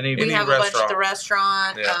 any We Any have a bunch at the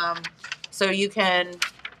restaurant. restaurant, so you can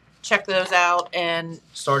check those out. And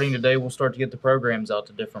starting today, we'll start to get the programs out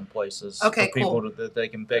to different places. Okay, for people cool. that they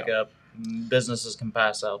can pick up. Businesses can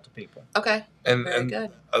pass out to people. okay, And very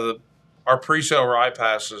good. Our pre-sale ride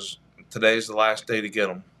passes. Today's the last day to get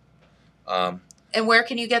them. And where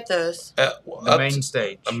can you get those? The main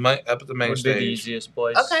stage up at the main would be the stage. easiest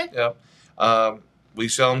place. Okay, Yep. We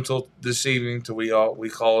sell them till this evening till we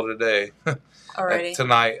call it a day alrighty.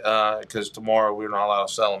 tonight because tomorrow we're not allowed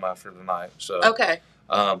to sell them after tonight. So Okay,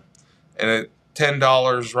 and at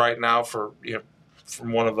 $10 right now for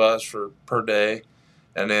from one of us per day,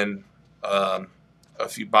 and then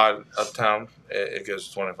if you buy it uptown, it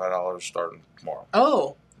goes $25 starting tomorrow.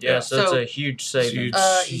 oh. Yeah, so it's So- a huge savings.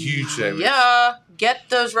 Huge savings. Yeah, get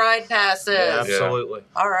those ride passes. Yeah, absolutely.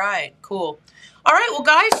 All right, cool. All right, well,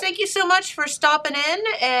 guys, thank you so much for stopping in,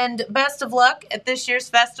 and best of luck at this year's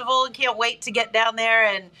festival. And can't wait to get down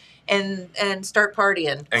there and start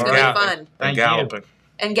partying. It's And gonna be galloping. fun And Thank you. galloping.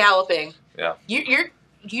 and galloping. Yeah. You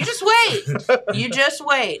just wait. You just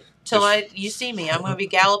wait till you see me. I'm gonna be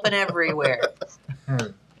galloping everywhere.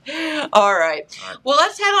 All right. Well,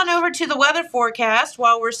 let's head on over to the weather forecast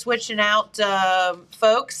while we're switching out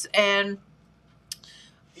folks. And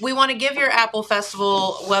we want to give your Apple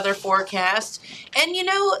Festival weather forecast. And you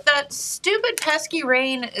know, that stupid pesky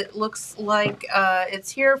rain, it looks like it's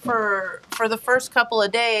here for the first couple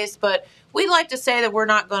of days, but we'd like to say that we're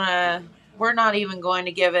not even going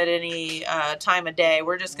to give it any time of day.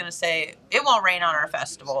 We're just going to say it won't rain on our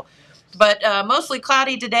festival. But mostly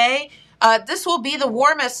cloudy today. This will be the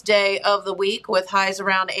warmest day of the week with highs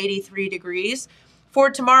around 83 degrees. For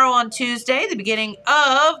tomorrow on Tuesday, the beginning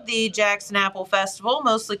of the Jackson Apple Festival,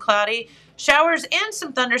 mostly cloudy, showers and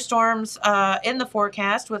some thunderstorms in the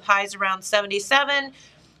forecast with highs around 77,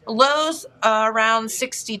 lows around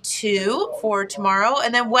 62 for tomorrow.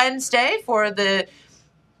 And then Wednesday for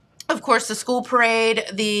of course, the school parade,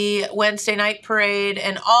 the Wednesday night parade,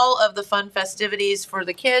 and all of the fun festivities for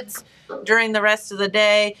the kids during the rest of the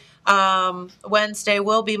day. Wednesday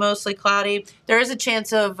will be mostly cloudy. There is a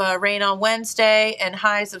chance of rain on Wednesday and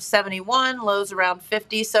highs of 71, lows around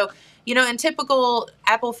 50. So, you know, in typical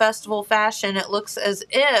Apple Festival fashion, it looks as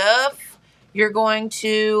if you're going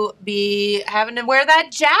to be having to wear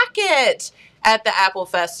that jacket at the Apple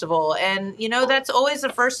Festival. And, you know, that's always the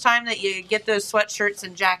first time that you get those sweatshirts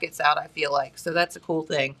and jackets out, I feel like. So that's a cool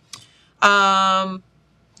thing.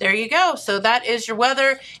 There you go. So that is your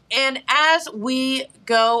weather. And as we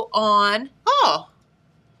go on, oh,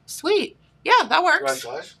 sweet. Yeah, that works.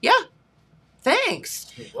 Yeah.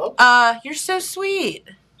 Thanks. You're so sweet.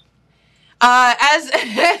 As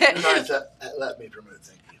let me promote.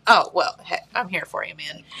 Thank you. Oh, well, heck, I'm here for you,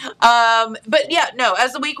 man. But yeah, no,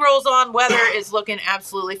 as the week rolls on, weather is looking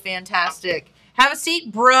absolutely fantastic. Have a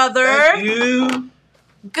seat, brother. Thank you.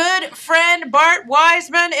 Good friend Bart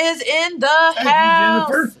Wiseman is in the house.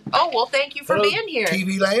 You, Jennifer. Oh, well, thank you for being here.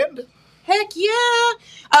 TV Land. Heck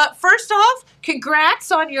yeah. First off,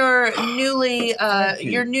 congrats on your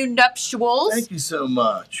your new nuptials. Thank you so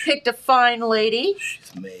much. Picked a fine lady.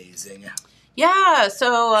 She's amazing. Yeah,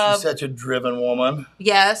 so she's such a driven woman.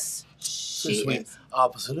 Yes. So She sweet. is.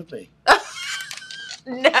 Opposite of me.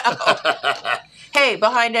 No. Hey,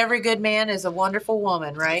 behind every good man is a wonderful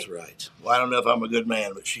woman, right? That's right. Well, I don't know if I'm a good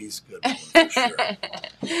man, but she's a good woman,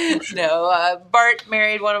 for sure. No, Bart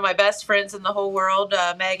married one of my best friends in the whole world,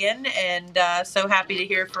 Megan, and so happy to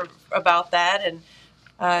hear about that. And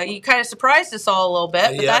you kind of surprised us all a little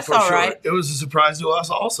bit, but that's all right. It was a surprise to us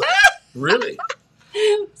also. Really.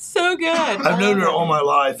 So good. I've known her all my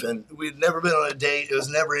life, and we'd never been on a date. It was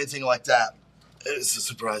never anything like that. It was a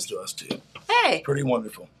surprise to us, too. Hey. Pretty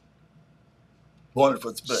wonderful.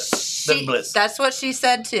 Wonderful. It's bliss. It's been bliss. That's what she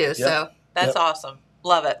said, too. So that's awesome.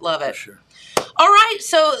 Love it. Love it. For sure. All right.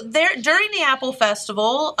 So during the Apple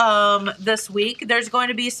Festival this week, there's going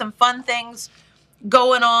to be some fun things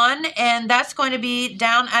going on, and that's going to be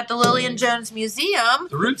down at the Lillian Jones Museum.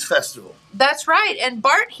 The Roots Festival. That's right. And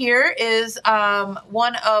Bart here is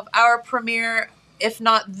one of our premier, if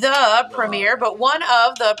not the premier, but one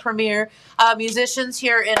of the premier musicians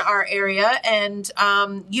here in our area. And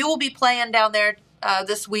you will be playing down there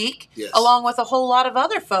this week, along with a whole lot of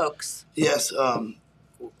other folks. Yes.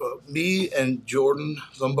 Me and Jordan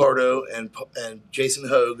Lombardo and Jason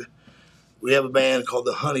Hogue, we have a band called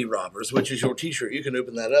the Honey Robbers, which is your T-shirt. You can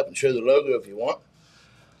open that up and show the logo if you want.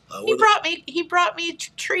 He brought me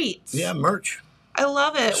treats. Yeah, merch. I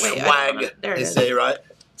love it. Wait, swag. There it is. They say, right?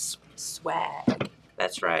 Swag.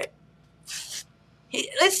 That's right.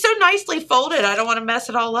 It's so nicely folded. I don't want to mess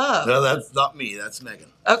it all up. No, that's not me. That's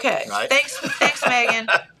Megan. Okay. Right? Thanks, Megan.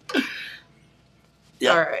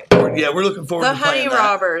 Yeah. All right. We're looking forward The to playing Honey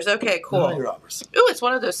Robbers. Okay, cool. The Honey Robbers. Ooh, it's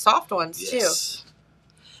one of those soft ones, yes.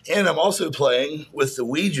 Too. And I'm also playing with the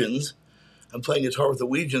Weegians. I'm playing guitar with the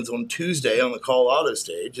Weegians on Tuesday on the Colorado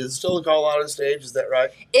stage. Is it still the Colorado stage? Is that right?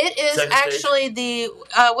 It is Second actually the,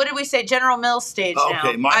 what did we say, General Mills stage now,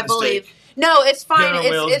 okay, my I mistake. believe. No, it's fine. General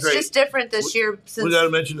Mills, It's great. just different this year. Since We got to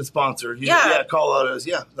mention the sponsor. Yeah. Colorado's,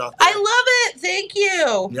 not there. I love it. Thank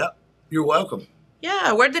you. Yep. You're welcome.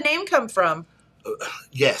 Yeah, where'd the name come from?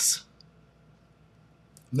 Yes.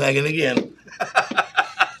 Megan again.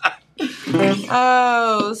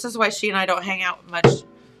 Oh, this is why she and I don't hang out much,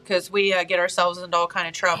 because we get ourselves into all kind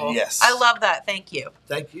of trouble. Yes. I love that. Thank you.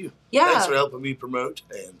 Thank you. Yeah. Thanks for helping me promote,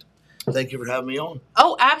 and thank you for having me on.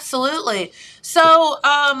 Oh, absolutely. So,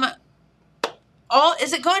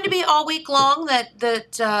 is it going to be all week long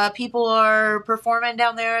that people are performing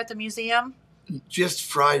down there at the museum? Just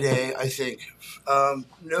Friday, I think.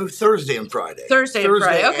 No, Thursday and Friday. Thursday and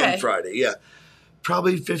Friday, okay. And Friday, yeah.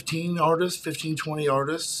 Probably 15, 20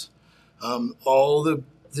 artists. All the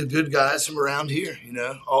good guys from around here,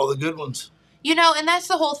 all the good ones. You know, and that's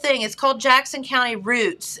the whole thing. It's called Jackson County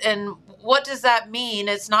Roots. And what does that mean?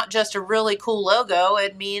 It's not just a really cool logo.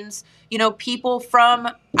 It means, you know, people from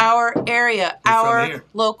our area, our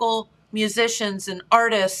local musicians and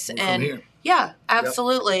artists. And yeah,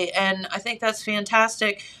 absolutely. Yep. And I think that's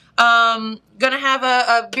fantastic. Gonna have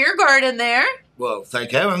a beer garden there. Well,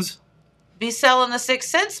 thank heavens. Be selling the 6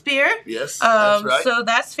 cents beer. Yes, that's right. So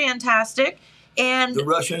that's fantastic. And the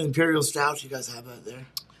Russian Imperial Stout, you guys have that there?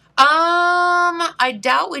 I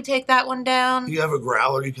doubt we take that one down. You have a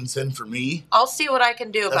growler you can send for me? I'll see what I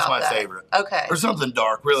can do about that. That's my favorite. Okay. Or something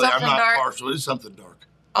dark, really. I'm not partial. It's something dark.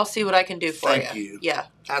 I'll see what I can do for you. Thank you. Yeah.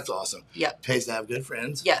 That's awesome. Yep. Pays to have good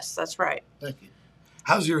friends. Yes, that's right. Thank you.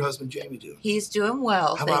 How's your husband, Jamie, doing? He's doing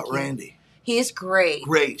well. How about Randy? He's great.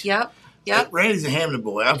 Great. Yep. Randy's a Hamden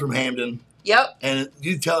boy. I'm from Hamden. Yep. And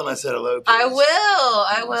you tell him I said hello, please. I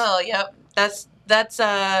will. Yep. That's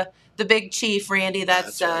the big chief, Randy.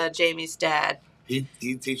 That's right. Jamie's dad. He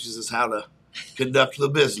teaches us how to conduct the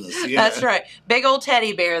business. That's right. Big old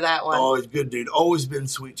teddy bear, that one. Always good dude. Always been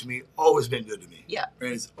sweet to me. Always been good to me. Yeah.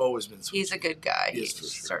 Randy's always been sweet. He's a good guy. Yes, he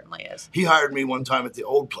certainly is. He hired me one time at the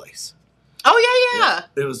old place. Oh, yeah.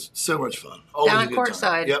 It was so much fun. Always down at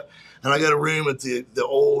Courtside. Yep. And I got a room at the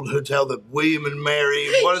old hotel, the William and Mary.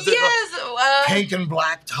 What is it? Yes. Pink and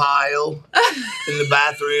black tile in the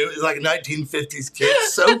bathroom. It's like a 1950s kit.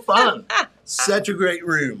 So fun. Such a great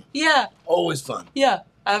room. Yeah. Always fun. Yeah.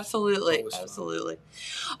 Absolutely. Absolutely.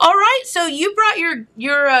 All right. So you brought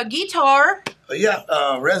your guitar.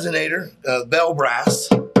 Resonator, bell brass.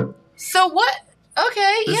 So what?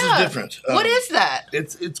 Okay. This is different. What is that?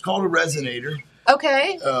 It's called a resonator.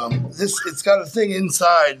 Okay. It's got a thing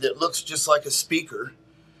inside that looks just like a speaker,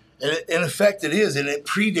 and in effect it is, and it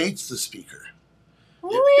predates the speaker.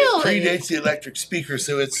 Really? It predates the electric speaker,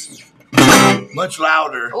 so it's much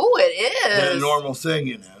louder. Oh, it is. Than a normal thing,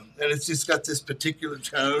 you know. And it's just got this particular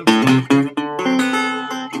tone.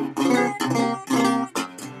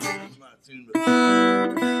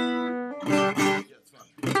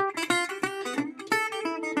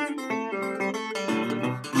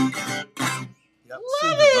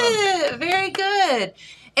 Love it. Very good.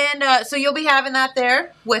 And so you'll be having that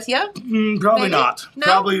there with you? Probably maybe? not. No?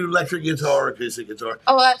 Probably electric guitar, acoustic guitar.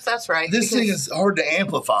 Oh, that's right. This thing is hard to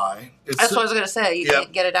amplify. That's what I was going to say. You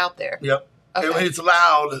can't get it out there. Yep. Okay. I mean, it's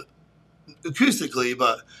loud acoustically,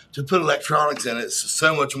 but to put electronics in it's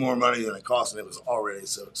so much more money than it costs, and it was already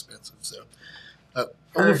so expensive. So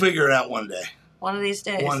we'll figure it out one day. One of these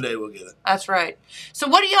days. One day we'll get it. That's right. So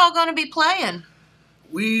what are y'all going to be playing?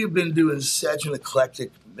 We've been doing such an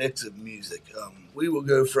eclectic mix of music. We will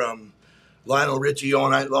go from Lionel Richie all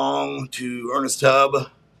night long to Ernest Tubb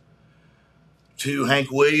to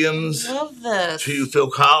Hank Williams. Love this. To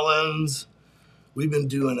Phil Collins. We've been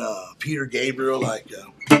doing Peter Gabriel, like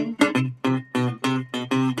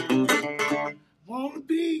wanna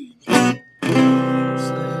be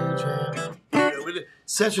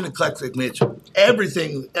such an eclectic mix.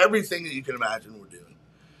 Everything that you can imagine we're doing.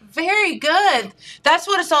 Very good. That's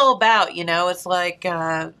what it's all about, you know. It's like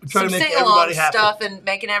some sing-along stuff and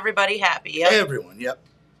making everybody happy. Yep. Everyone, yep.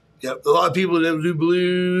 A lot of people that do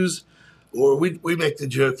blues, or we make the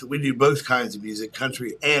joke that we do both kinds of music,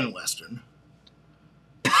 country and Western.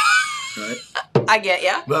 Right? I get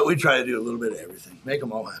ya. But we try to do a little bit of everything. Make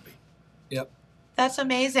them all happy. Yep. That's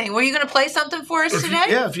amazing. Were you going to play something for us today?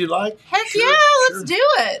 If you'd like. Heck sure, yeah, sure. let's do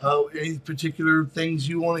it. Any particular things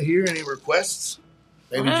you want to hear? Any requests?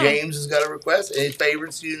 Maybe James has got a request. Any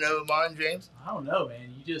favorites you know of mine, James? I don't know,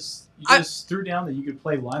 man. You just threw down that you could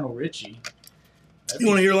play Lionel Richie. You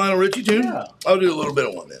want to hear Lionel Richie tune? Yeah. I'll do a little bit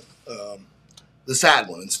of one then. The sad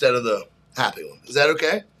one instead of the happy one. Is that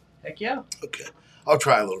okay? Heck yeah. Okay. I'll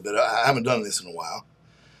try a little bit. I haven't done this in a while.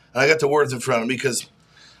 And I got the words in front of me because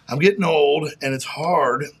I'm getting old and it's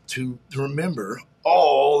hard to remember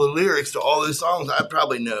all the lyrics to all those songs. I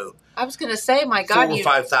probably know. I was going to say, my God. 4,000 or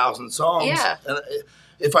 5,000 songs. Yeah. And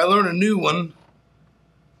if I learn a new one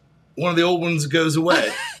of the old ones goes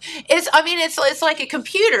away. It's like a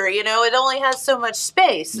computer, you know. It only has so much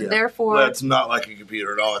space, and therefore. Well, it's not like a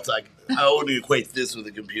computer at all. It's like, I wouldn't equate this with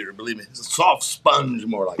a computer. Believe me, it's a soft sponge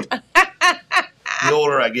more like it. The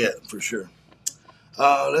older I get, for sure.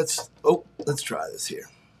 Let's try this here.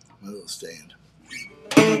 A little stand.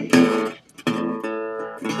 Make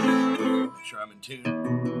sure I'm in tune.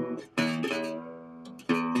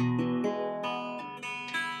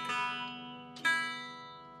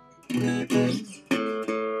 Been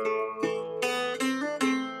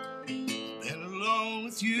alone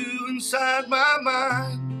with you inside my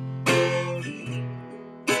mind.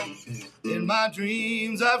 In my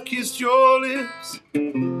dreams I've kissed your lips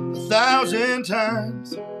 1,000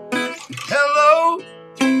 times. Hello,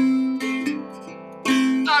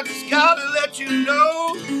 I just gotta let you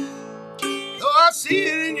know, though I see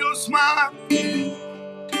it in your smile,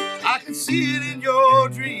 I can see it in your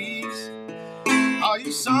dreams. Are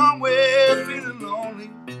you somewhere feeling lonely,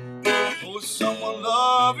 or is someone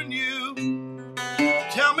loving you?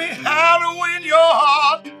 Tell me how to win your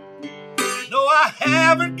heart. No, I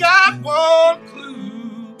haven't got one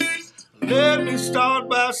clue. Let me start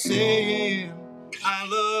by saying I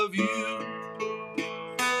love you.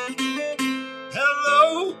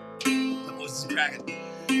 Hello, my voice is cracking.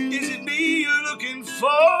 Is it me you're looking for?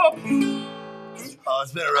 Oh,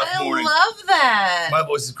 it's been a rough morning. I love that. My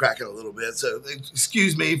voice is cracking a little bit, so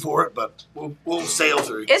excuse me for it, but we'll sail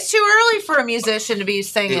through. It's too early for a musician to be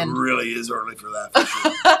singing. It really is early for that, for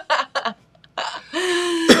sure.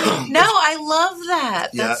 No, I love that.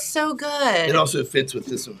 Yeah. That's so good. It also fits with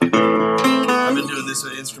this one. I've been doing this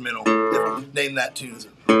instrumental. Name that tune.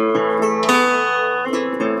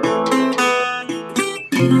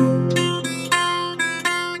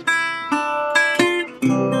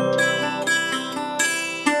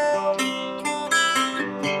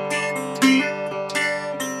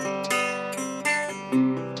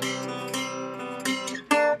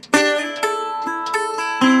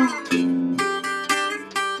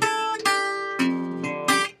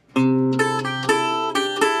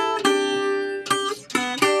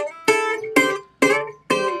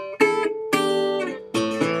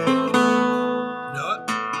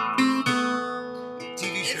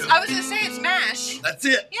 That's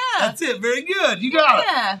it. Yeah. That's it. Very good. You got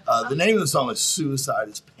Yeah. it. The name of the song is Suicide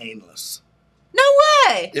is Painless. No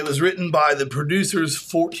way. It was written by the producer's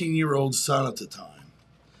 14-year-old son at the time.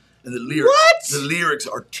 And the lyrics, What? The lyrics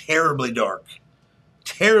are terribly dark.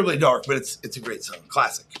 Terribly dark, but it's a great song.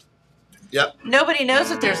 Classic. Yep. Nobody knows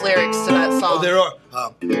that there's lyrics to that song. Oh, there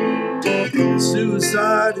are.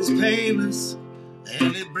 Suicide is painless,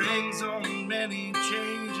 and it brings on many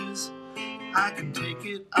changes. I can take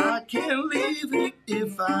it, I can leave it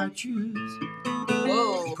if I choose.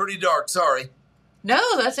 Whoa. Pretty dark, sorry. No,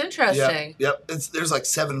 that's interesting. Yep. There's like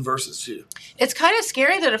 7 verses too. It's kind of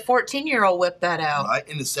scary that a 14-year-old whipped that out. Right?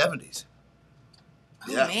 In the 70s.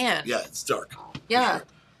 Oh, man. Yeah, it's dark. Yeah. Sure.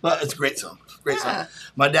 But it's a great song. Great Yeah. song.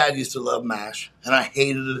 My dad used to love MASH, and I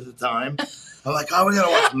hated it at the time. I'm like, oh, we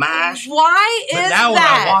gotta watch MASH. Why is But now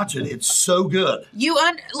that? when I watch it, it's so good.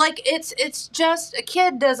 It's just a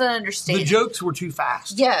kid doesn't understand. The jokes were too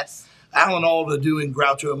fast. Yes. Alan Alda doing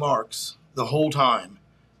Groucho Marx the whole time.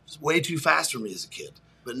 It's way too fast for me as a kid.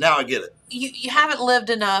 But now I get it. You haven't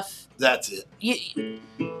lived enough. That's it.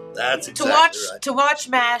 That's exactly right. To watch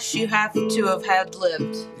MASH, you have to have had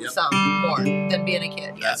lived Yep. some more than being a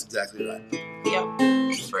kid. That's exactly right.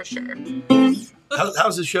 Yep, for sure.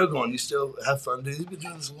 How's the show going? You still have fun? Dude, you've been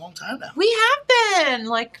doing this a long time now. We have been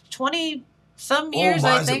like 20-some years,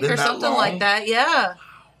 I has it think, been or that something long? like that. Yeah.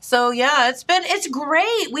 So yeah, it's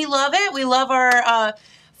great. We love it. We love our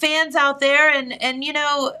fans out there, and you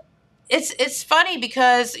know, it's funny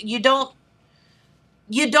because you don't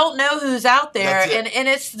know who's out there, That's it. and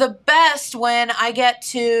it's the best when I get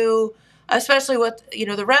to, especially with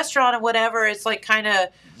the restaurant and whatever. It's like kind of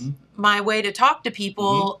my way to talk to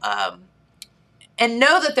people, and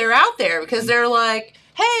know that they're out there because they're like,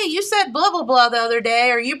 hey, you said blah, blah, blah the other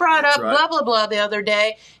day, or you brought That's up right. blah, blah, blah the other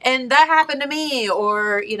day, and that happened to me,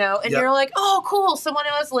 or, and Yep. you're like, oh, cool, someone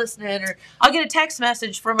else listening, or I'll get a text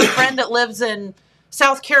message from a friend that lives in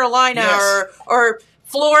South Carolina Yes. or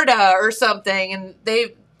Florida or something, and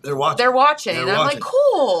They're watching. they're watching. They're and I'm like, watching.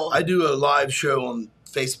 cool. I do a live show on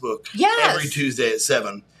Facebook Yes. every Tuesday at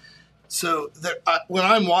 7. So when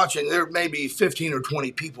I'm watching, there may be 15 or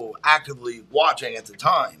 20 people actively watching at the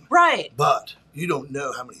time. Right. But you don't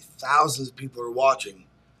know how many thousands of people are watching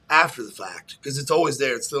after the fact because it's always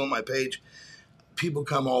there. It's still on my page. People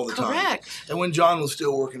come all the time. Correct. And when John was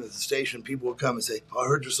still working at the station, people would come and say, I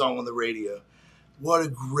heard your song on the radio. What a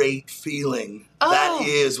great feeling that Oh.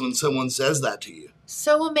 is when someone says that to you.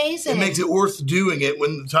 So amazing. It makes it worth doing it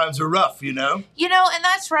when the times are rough, you know? And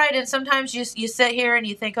that's right. And sometimes you sit here and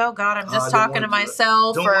you think, oh, God, I'm I just don't talking to wanna do it.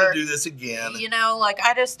 myself. Don't or, want to do this again.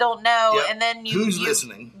 I just don't know. Yep. And then you Who's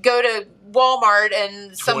listening? go to Walmart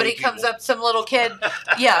and somebody comes people. up, some little kid,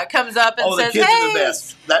 comes up and Oh, the says, kids hey, are the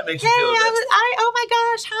best. That makes hey, you feel the best. oh my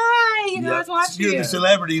gosh, hi. I was watching You're you. the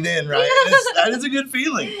celebrity then, right? Yeah. That is a good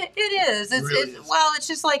feeling. It is. It really is. Well, it's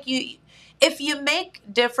just like if you make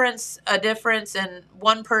a difference in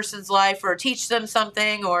one person's life or teach them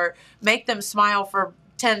something or make them smile for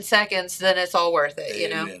 10 seconds, then it's all worth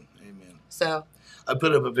it, Amen. So, I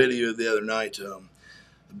put up a video the other night.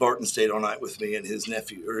 Barton stayed all night with me and his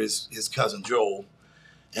nephew, or his cousin Joel.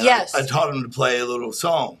 And Yes. I taught him to play a little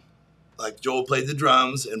song. like Joel played the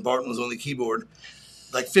drums and Barton was on the keyboard,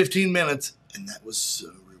 like 15 minutes, and that was so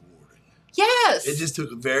rewarding. Yes. It just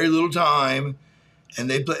took a very little time, and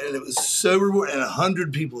they played, and it was so rewarding. And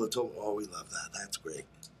 100 people have told me, "Oh, we love that. That's great."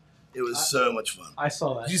 It was so much fun. I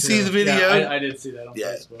saw that. Did you see the video? Yeah, I did see that on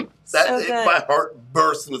Facebook. My heart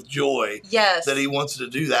burst with joy. Yes. That he wants to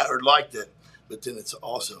do that or liked it, but then it's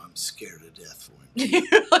also I'm scared to death for him.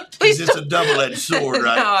 Like, Because it's a double-edged sword,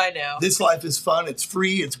 right? No, I know. This life is fun. It's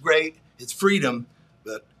free. It's great. It's freedom,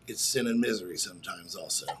 but it's sin and misery sometimes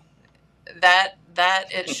also. That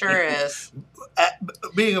it sure is.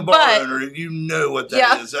 Being a bar owner, you know what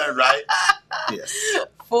that is, right? Yes.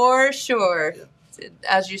 For sure. Yeah.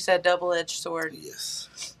 As you said, double-edged sword.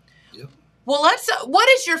 Yes. Yep. Well, what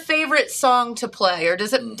is your favorite song to play, or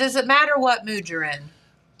does it matter what mood you're in?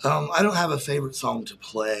 I don't have a favorite song to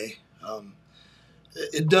play.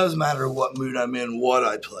 It does matter what mood I'm in, what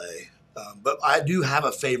I play. But I do have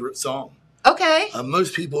a favorite song. Okay.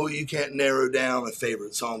 Most people, you can't narrow down a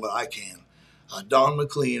favorite song, but I can. Don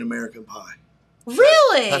McLean, American Pie.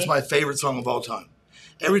 Really? That's my favorite song of all time.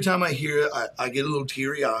 Every time I hear it, I get a little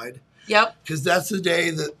teary-eyed. Yep. Because that's the day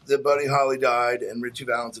that Buddy Holly died and Richie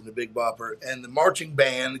Valens and the Big Bopper. And the marching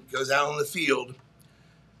band goes out on the field.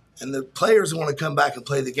 And the players want to come back and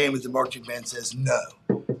play the game, but the marching band says, no,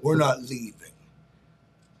 we're not leaving.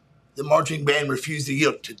 The marching band refused to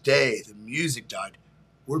yield. Today, the music died.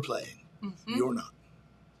 We're playing. Mm-hmm. You're not.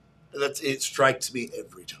 It strikes me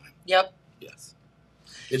every time. Yep. Yes.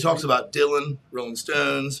 It talks about Dylan, Rolling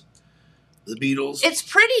Stones, the Beatles. It's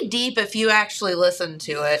pretty deep if you actually listen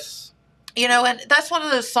to it. You know, and that's one of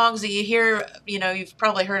those songs that you hear, you've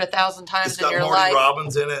probably heard 1,000 times in your life. It's got Marty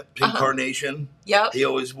Robbins in it, Pink Carnation. Yep. He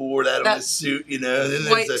always wore that on his suit, Then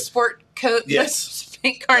white sport coat. Yes.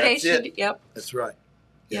 Pink Carnation. That's it. Yep. That's right.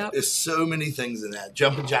 Yep. There's so many things in that.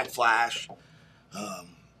 Jumpin' Jack Flash.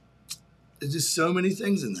 There's just so many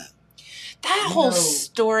things in that. That whole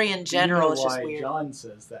story in general is just why weird. John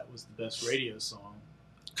says that was the best radio song.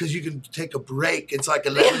 Because you can take a break. It's like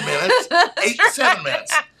 11 minutes, 7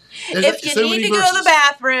 minutes. If you need to go to the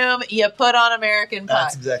bathroom, you put on American Pie.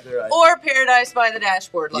 That's exactly right. Or Paradise by the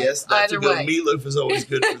Dashboard Light. Yes, that's either a good way. Meatloaf is always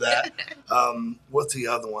good for that. What's the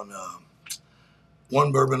other one?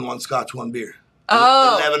 One bourbon, one scotch, one beer.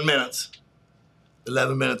 Oh. 11 minutes.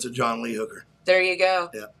 11 minutes of John Lee Hooker. There you go.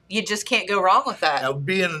 Yeah. You just can't go wrong with that. Now,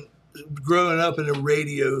 growing up in a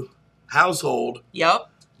radio household, yep,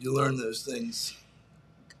 you learn those things.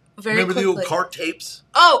 Remember the old cart tapes?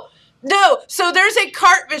 Oh, no. So there's a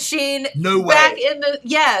cart machine back in the,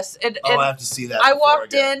 yes. And I have to see that. I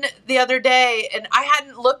walked in the other day and I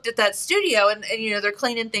hadn't looked at that studio and they're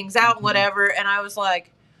cleaning things out and whatever. And I was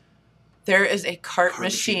like, there is a cart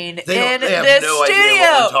machine in this no studio. Idea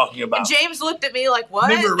what we're talking about. And James looked at me like, what?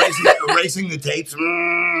 Remember erasing the tapes?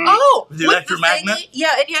 Oh, the electromagnet?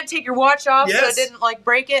 Yeah, and you had to take your watch off so it didn't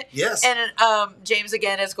break it. Yes. And James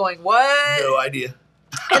again is going, what? No idea.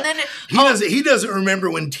 And then he doesn't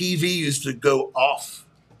remember when TV used to go off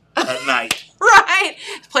at night. Right.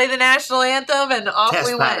 Play the national anthem and off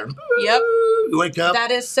we went. Yep. You wake up.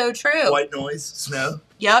 That is so true. White noise, snow.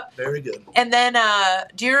 Yep. Very good. And then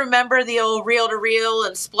do you remember the old reel-to-reel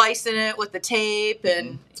and splicing it with the tape?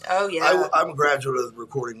 And oh, yeah. I'm a graduate of the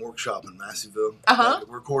recording workshop in Masseyville. Uh-huh.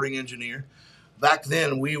 A recording engineer. Back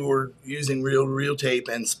then, we were using reel-to-reel tape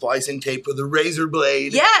and splicing tape with a razor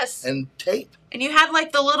blade. Yes. And tape. And you had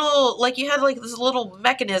this little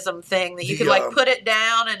mechanism thing that you could put it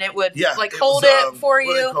down and it would hold it for you.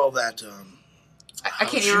 What do they call that? I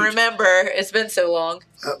can't even remember. It's been so long.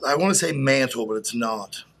 I want to say mantle, but it's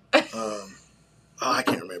not. I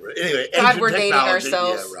can't remember. Anyway, God, we're dating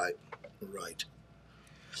ourselves. Yeah, right.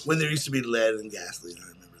 When there used to be lead and gasoline, I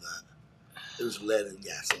remember that. It was lead and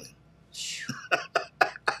gasoline.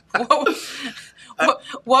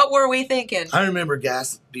 What were we thinking? I remember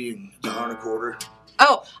gas being $1.25.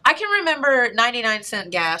 Oh, I can remember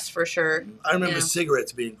 99-cent gas for sure. I remember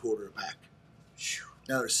cigarettes being $1 a pack.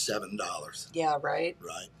 Now they're $7. Yeah, right.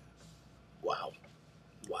 Right. Wow.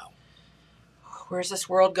 Where's this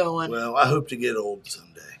world going? Well, I hope to get old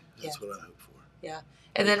someday. That's what I hope for. Yeah.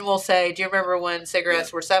 And then we'll say, do you remember when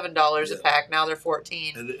cigarettes were $7 a pack? Now they're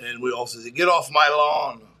 $14. And we also say, get off my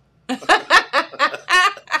lawn.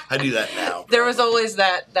 I do that now. Probably. There was always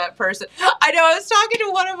that person. I know. I was talking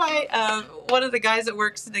to one of the guys that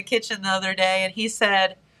works in the kitchen the other day, and he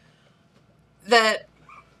said that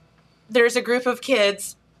there's a group of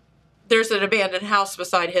kids. There's an abandoned house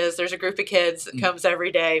beside his. There's a group of kids that comes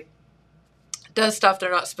every day, does stuff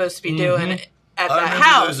they're not supposed to be doing, at I that remember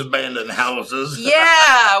house. those abandoned houses.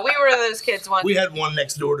 Yeah, we were those kids once. We had one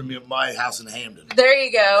next door to me at my house in Hamden. There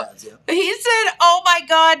you go. Yeah. He said, "Oh my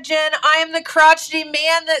God, Jen, I am the crotchety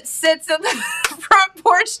man that sits in the front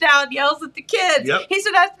porch now and yells at the kids." Yep. He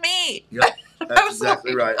said, "That's me." Yep, that's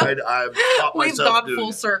exactly right. I've caught We've myself gone doing full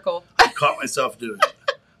it. circle. I caught myself doing it.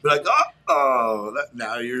 But like,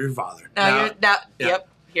 now you're your father. Now, yeah. yep,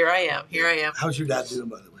 here I am. Here I am. How's your dad doing,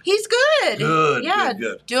 by the way? He's good. Good, Yeah,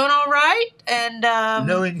 good. doing all right. And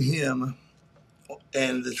Knowing him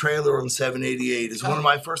and the trailer on 788 is one of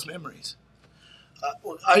my first memories.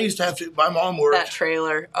 I used to have to. My mom worked. that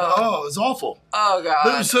trailer. Oh, it was awful. Oh But it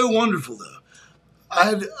God. was so wonderful, though. I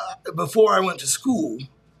had before I went to school,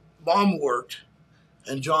 Mom worked,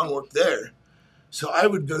 and John worked there, so I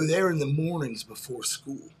would go there in the mornings before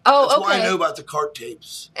school. Oh, That's why I okay. know about the cart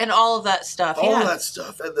tapes, And all of that stuff. all yeah. that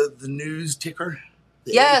stuff, and the news ticker,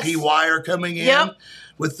 the Yes. AP wire coming in Yep.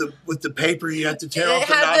 with the paper you have to tear It off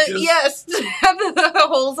the had notches. yes, had the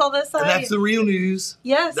holes on this side. And that's the real news.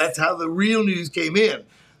 yes. That's how the real news came in.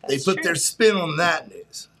 They That's put true. their spin on that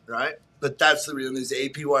news, right? But that's the real news. The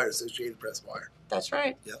AP wire, Associated Press wire. That's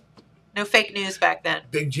right. Yep. No fake news back then.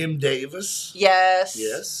 Big Jim Davis. Yes.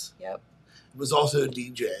 Yes. Yep. Was also a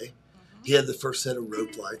DJ. He had the first set of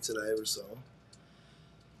rope lights that I ever saw.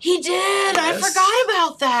 He did. I Yes. forgot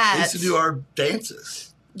about that. We used to do our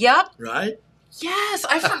dances, Yep. right? Yes,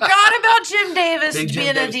 I forgot about Jim Davis Big Jim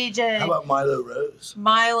being Davis. a DJ. How about Milo Rose?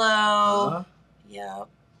 Milo? Huh? Yep.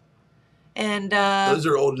 And Those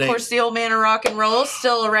are old of names. course, the old man of rock and roll is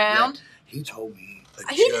still around. He told me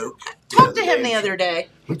a He joke. Talked to him the other day.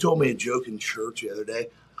 He told me a joke in church the other day.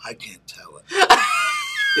 I can't tell it.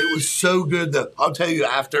 It was so good though. I'll tell you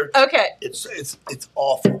after. Okay. It's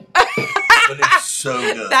awful, but it's so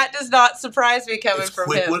good. That does not surprise me coming It's from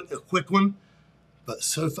quick him. one, a quick one, but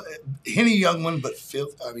so Henny young one, but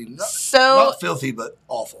filthy. I mean, So, not filthy, but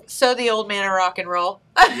awful. so the old man of rock and roll.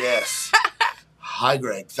 Yes. Hi,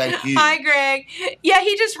 Greg. Thank you. Hi, Greg. Yeah,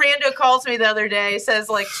 he just rando calls me the other day, says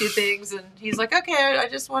like two things, and he's like, "Okay, I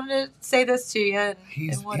just wanted to say this to you." And,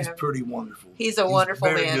 He's and whatever. pretty wonderful. He's a wonderful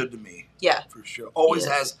very man. good to me. Yeah. For sure. Always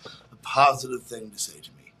He is. has a positive thing to say to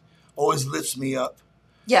me. Always lifts me up.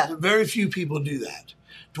 Yeah. Very few people do that.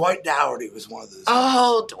 Dwight Dougherty was one of those.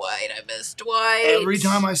 Oh, Dwight, I miss Dwight. Every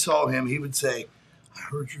time I saw him, he would say, "I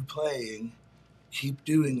heard you playing. Keep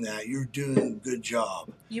doing that. You're doing a good job."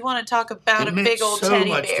 You want to talk about It a meant big old so teddy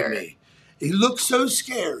much bear? to me. He looked so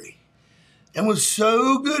scary and was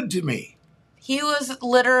so good to me. He was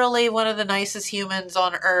literally one of the nicest humans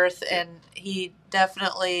on earth, and he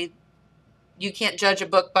definitely. You can't judge a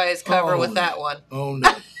book by its cover Oh, with that one. Oh,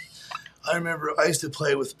 no. I remember I used to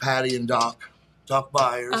play with Patty and Doc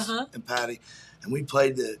Byers Uh-huh. and Patty, and we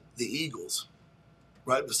played the Eagles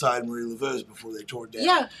right beside Marie Laveau's before they tore it down.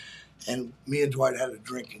 Yeah. And me and Dwight had a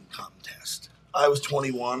drinking contest. I was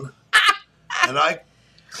 21, and I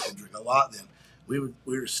drink a lot then. We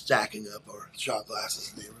were stacking up our shot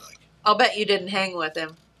glasses, and they were like, I'll bet you didn't hang with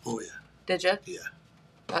him, "Oh yeah, did you?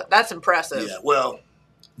 yeah, That's impressive. yeah." Well,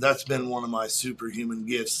 that's been one of my superhuman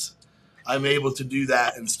gifts. I'm able to do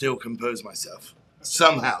that and still compose myself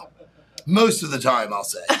somehow. Most of the time, I'll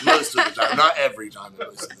say. Most of the time, not every time. But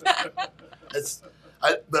most of the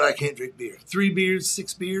time. But I can't drink beer. 3 beers,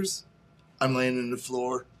 6 beers, I'm laying on the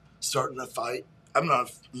floor, starting a fight. I'm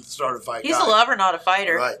not a start a fight He's guy. a lover, not a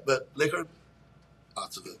fighter. Right, but liquor,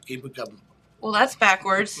 lots of it. Keep it coming. Well, that's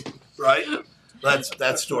backwards. Right?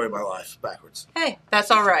 That's story of my life, backwards. Hey, that's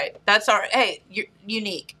all right. That's all right. Hey, you're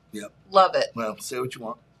unique. Yep. Love it. Well, say what you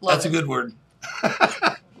want. Love That's it. a good word.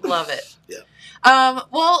 Love it. Yeah.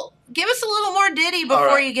 Well, give us a little more ditty All before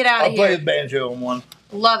right. you get out I'll of play here. the banjo on one.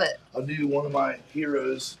 Love it. I'll do one of my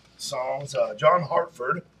heroes' songs. John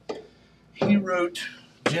Hartford. He wrote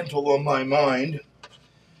 "Gentle on My Mind."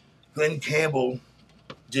 Glenn Campbell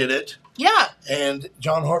did it, Yeah. and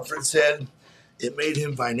John Hartford said it made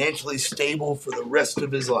him financially stable for the rest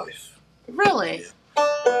of his life. Really?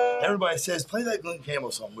 Everybody says, play that Glenn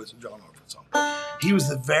Campbell song, but it's a John Hartford song. He was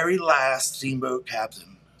the very last steamboat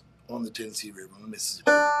captain on the Tennessee River, on the Mississippi.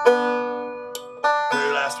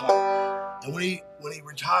 Very last one. And when he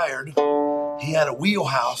retired, he had a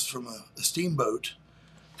wheelhouse from a steamboat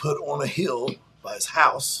put on a hill by his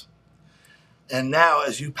house. And now,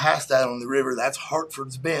 as you pass that on the river, that's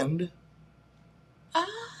Hartford's Bend.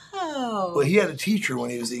 Oh. Well, he had a teacher when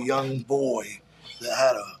he was a young boy that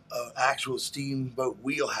had a actual steamboat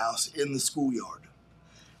wheelhouse in the schoolyard,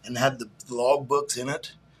 and had the log books in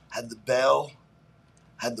it, had the bell,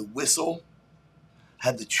 had the whistle,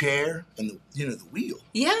 had the chair, and the wheel.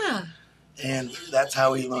 Yeah. And that's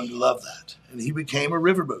how he learned to love that. And he became a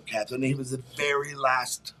riverboat captain. And he was the very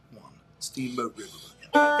last one. Steamboat River.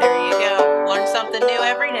 There you go. Learn something new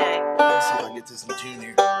every day. Let's see if I can get this in tune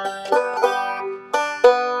here.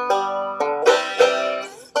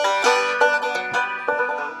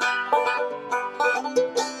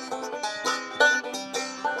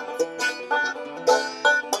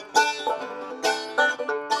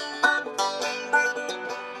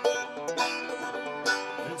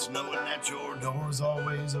 It's knowing that your door is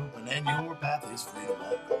always open and your path is free to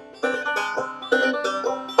walk.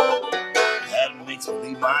 That makes me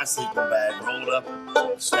leave my sleeping bag rolled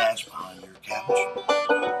up, stashed behind your couch.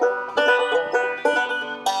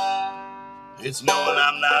 It's knowing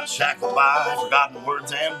I'm not shackled by forgotten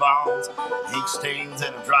words and bonds, ink stains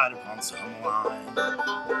that have dried upon some line.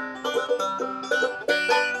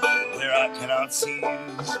 Where I cannot see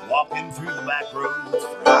you walking through the back roads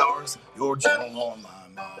for hours, you're gentle on my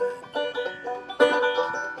mind.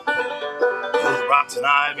 Those rocks and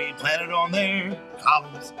ivy planted on their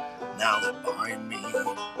columns now that bind me.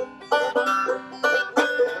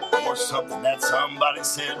 Or something that somebody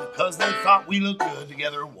said because they thought we looked good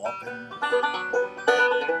together walking.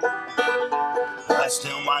 I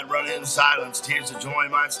still might run in silence, tears of joy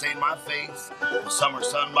might stain my face, the summer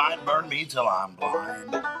sun might burn me till I'm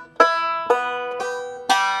blind.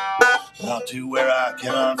 Not to where I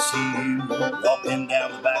cannot see you walking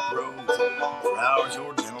down the back roads for hours,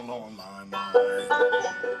 you're gentle on my mind.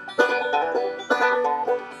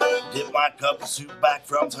 Dip my cup of soup back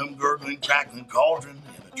from some gurgling, crackling cauldron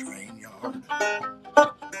in a train yard.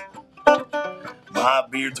 My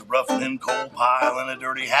beard's a ruffling coal pile and a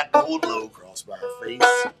dirty hat pulled low across my face.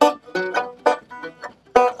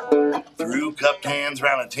 Through cup cans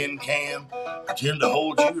round a tin can, pretend to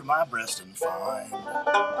hold you to my breast and find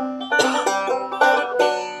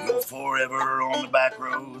you're forever on the back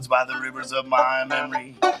roads by the rivers of my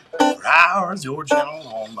memory. For hours you're gentle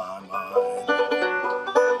on my mind.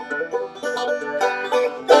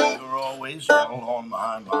 You're always gentle on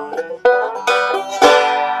my mind.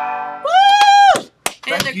 Woo!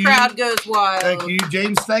 And Thank the you. crowd goes wild. Thank you,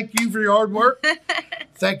 James. Thank you for your hard work.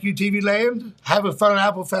 Thank you, TV Land. Have a fun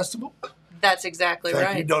Apple Festival. That's exactly Thank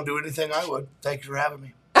right. you. Don't do anything I would. Thank you for having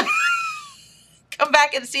me. Come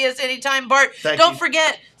back and see us anytime, Bart. Thank Don't you.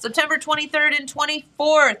 forget, September 23rd and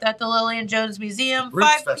 24th at the Lillian Jones Museum, Roots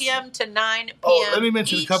 5 Festival. p.m. to 9 p.m. Oh, let me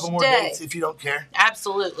mention a each couple more day. dates if you don't care.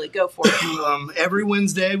 Absolutely. Go for it. Every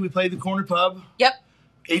Wednesday we play the Corner Pub, Yep.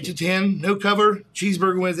 8 to 10, no cover.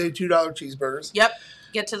 Cheeseburger Wednesday, $2 cheeseburgers. Yep.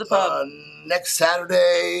 Get to the pub. Next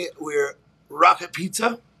Saturday we're Rocket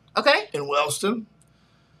Pizza Okay. in Wellston.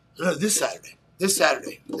 No, this Saturday,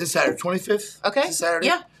 25th. Okay. This Saturday.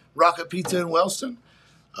 Yeah. Rocket Pizza in Wellston.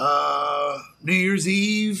 New Year's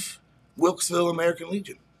Eve, Wilkesville American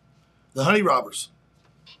Legion. The Honey Robbers.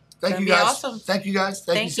 Thank That'd you be guys. awesome. Thank you guys.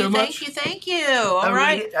 Thank you so much. Thank you. All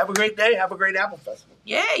right. Have a great day. Have a great Apple Festival.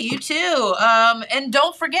 Yeah, you too. And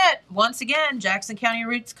don't forget, once again, Jackson County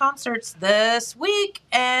Roots concerts this week,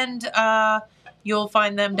 and you'll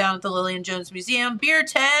find them down at the Lillian Jones Museum. Beer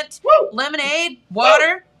tent, Woo! lemonade,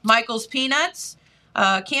 water, Michael's Peanuts,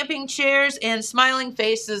 camping chairs, and smiling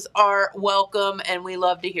faces are welcome, and we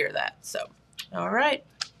love to hear that. So, all right.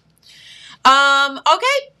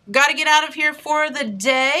 Okay, got to get out of here for the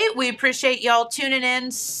day. We appreciate y'all tuning in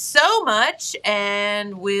so much,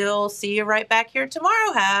 and we'll see you right back here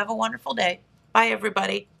tomorrow. Have a wonderful day. Bye,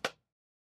 everybody.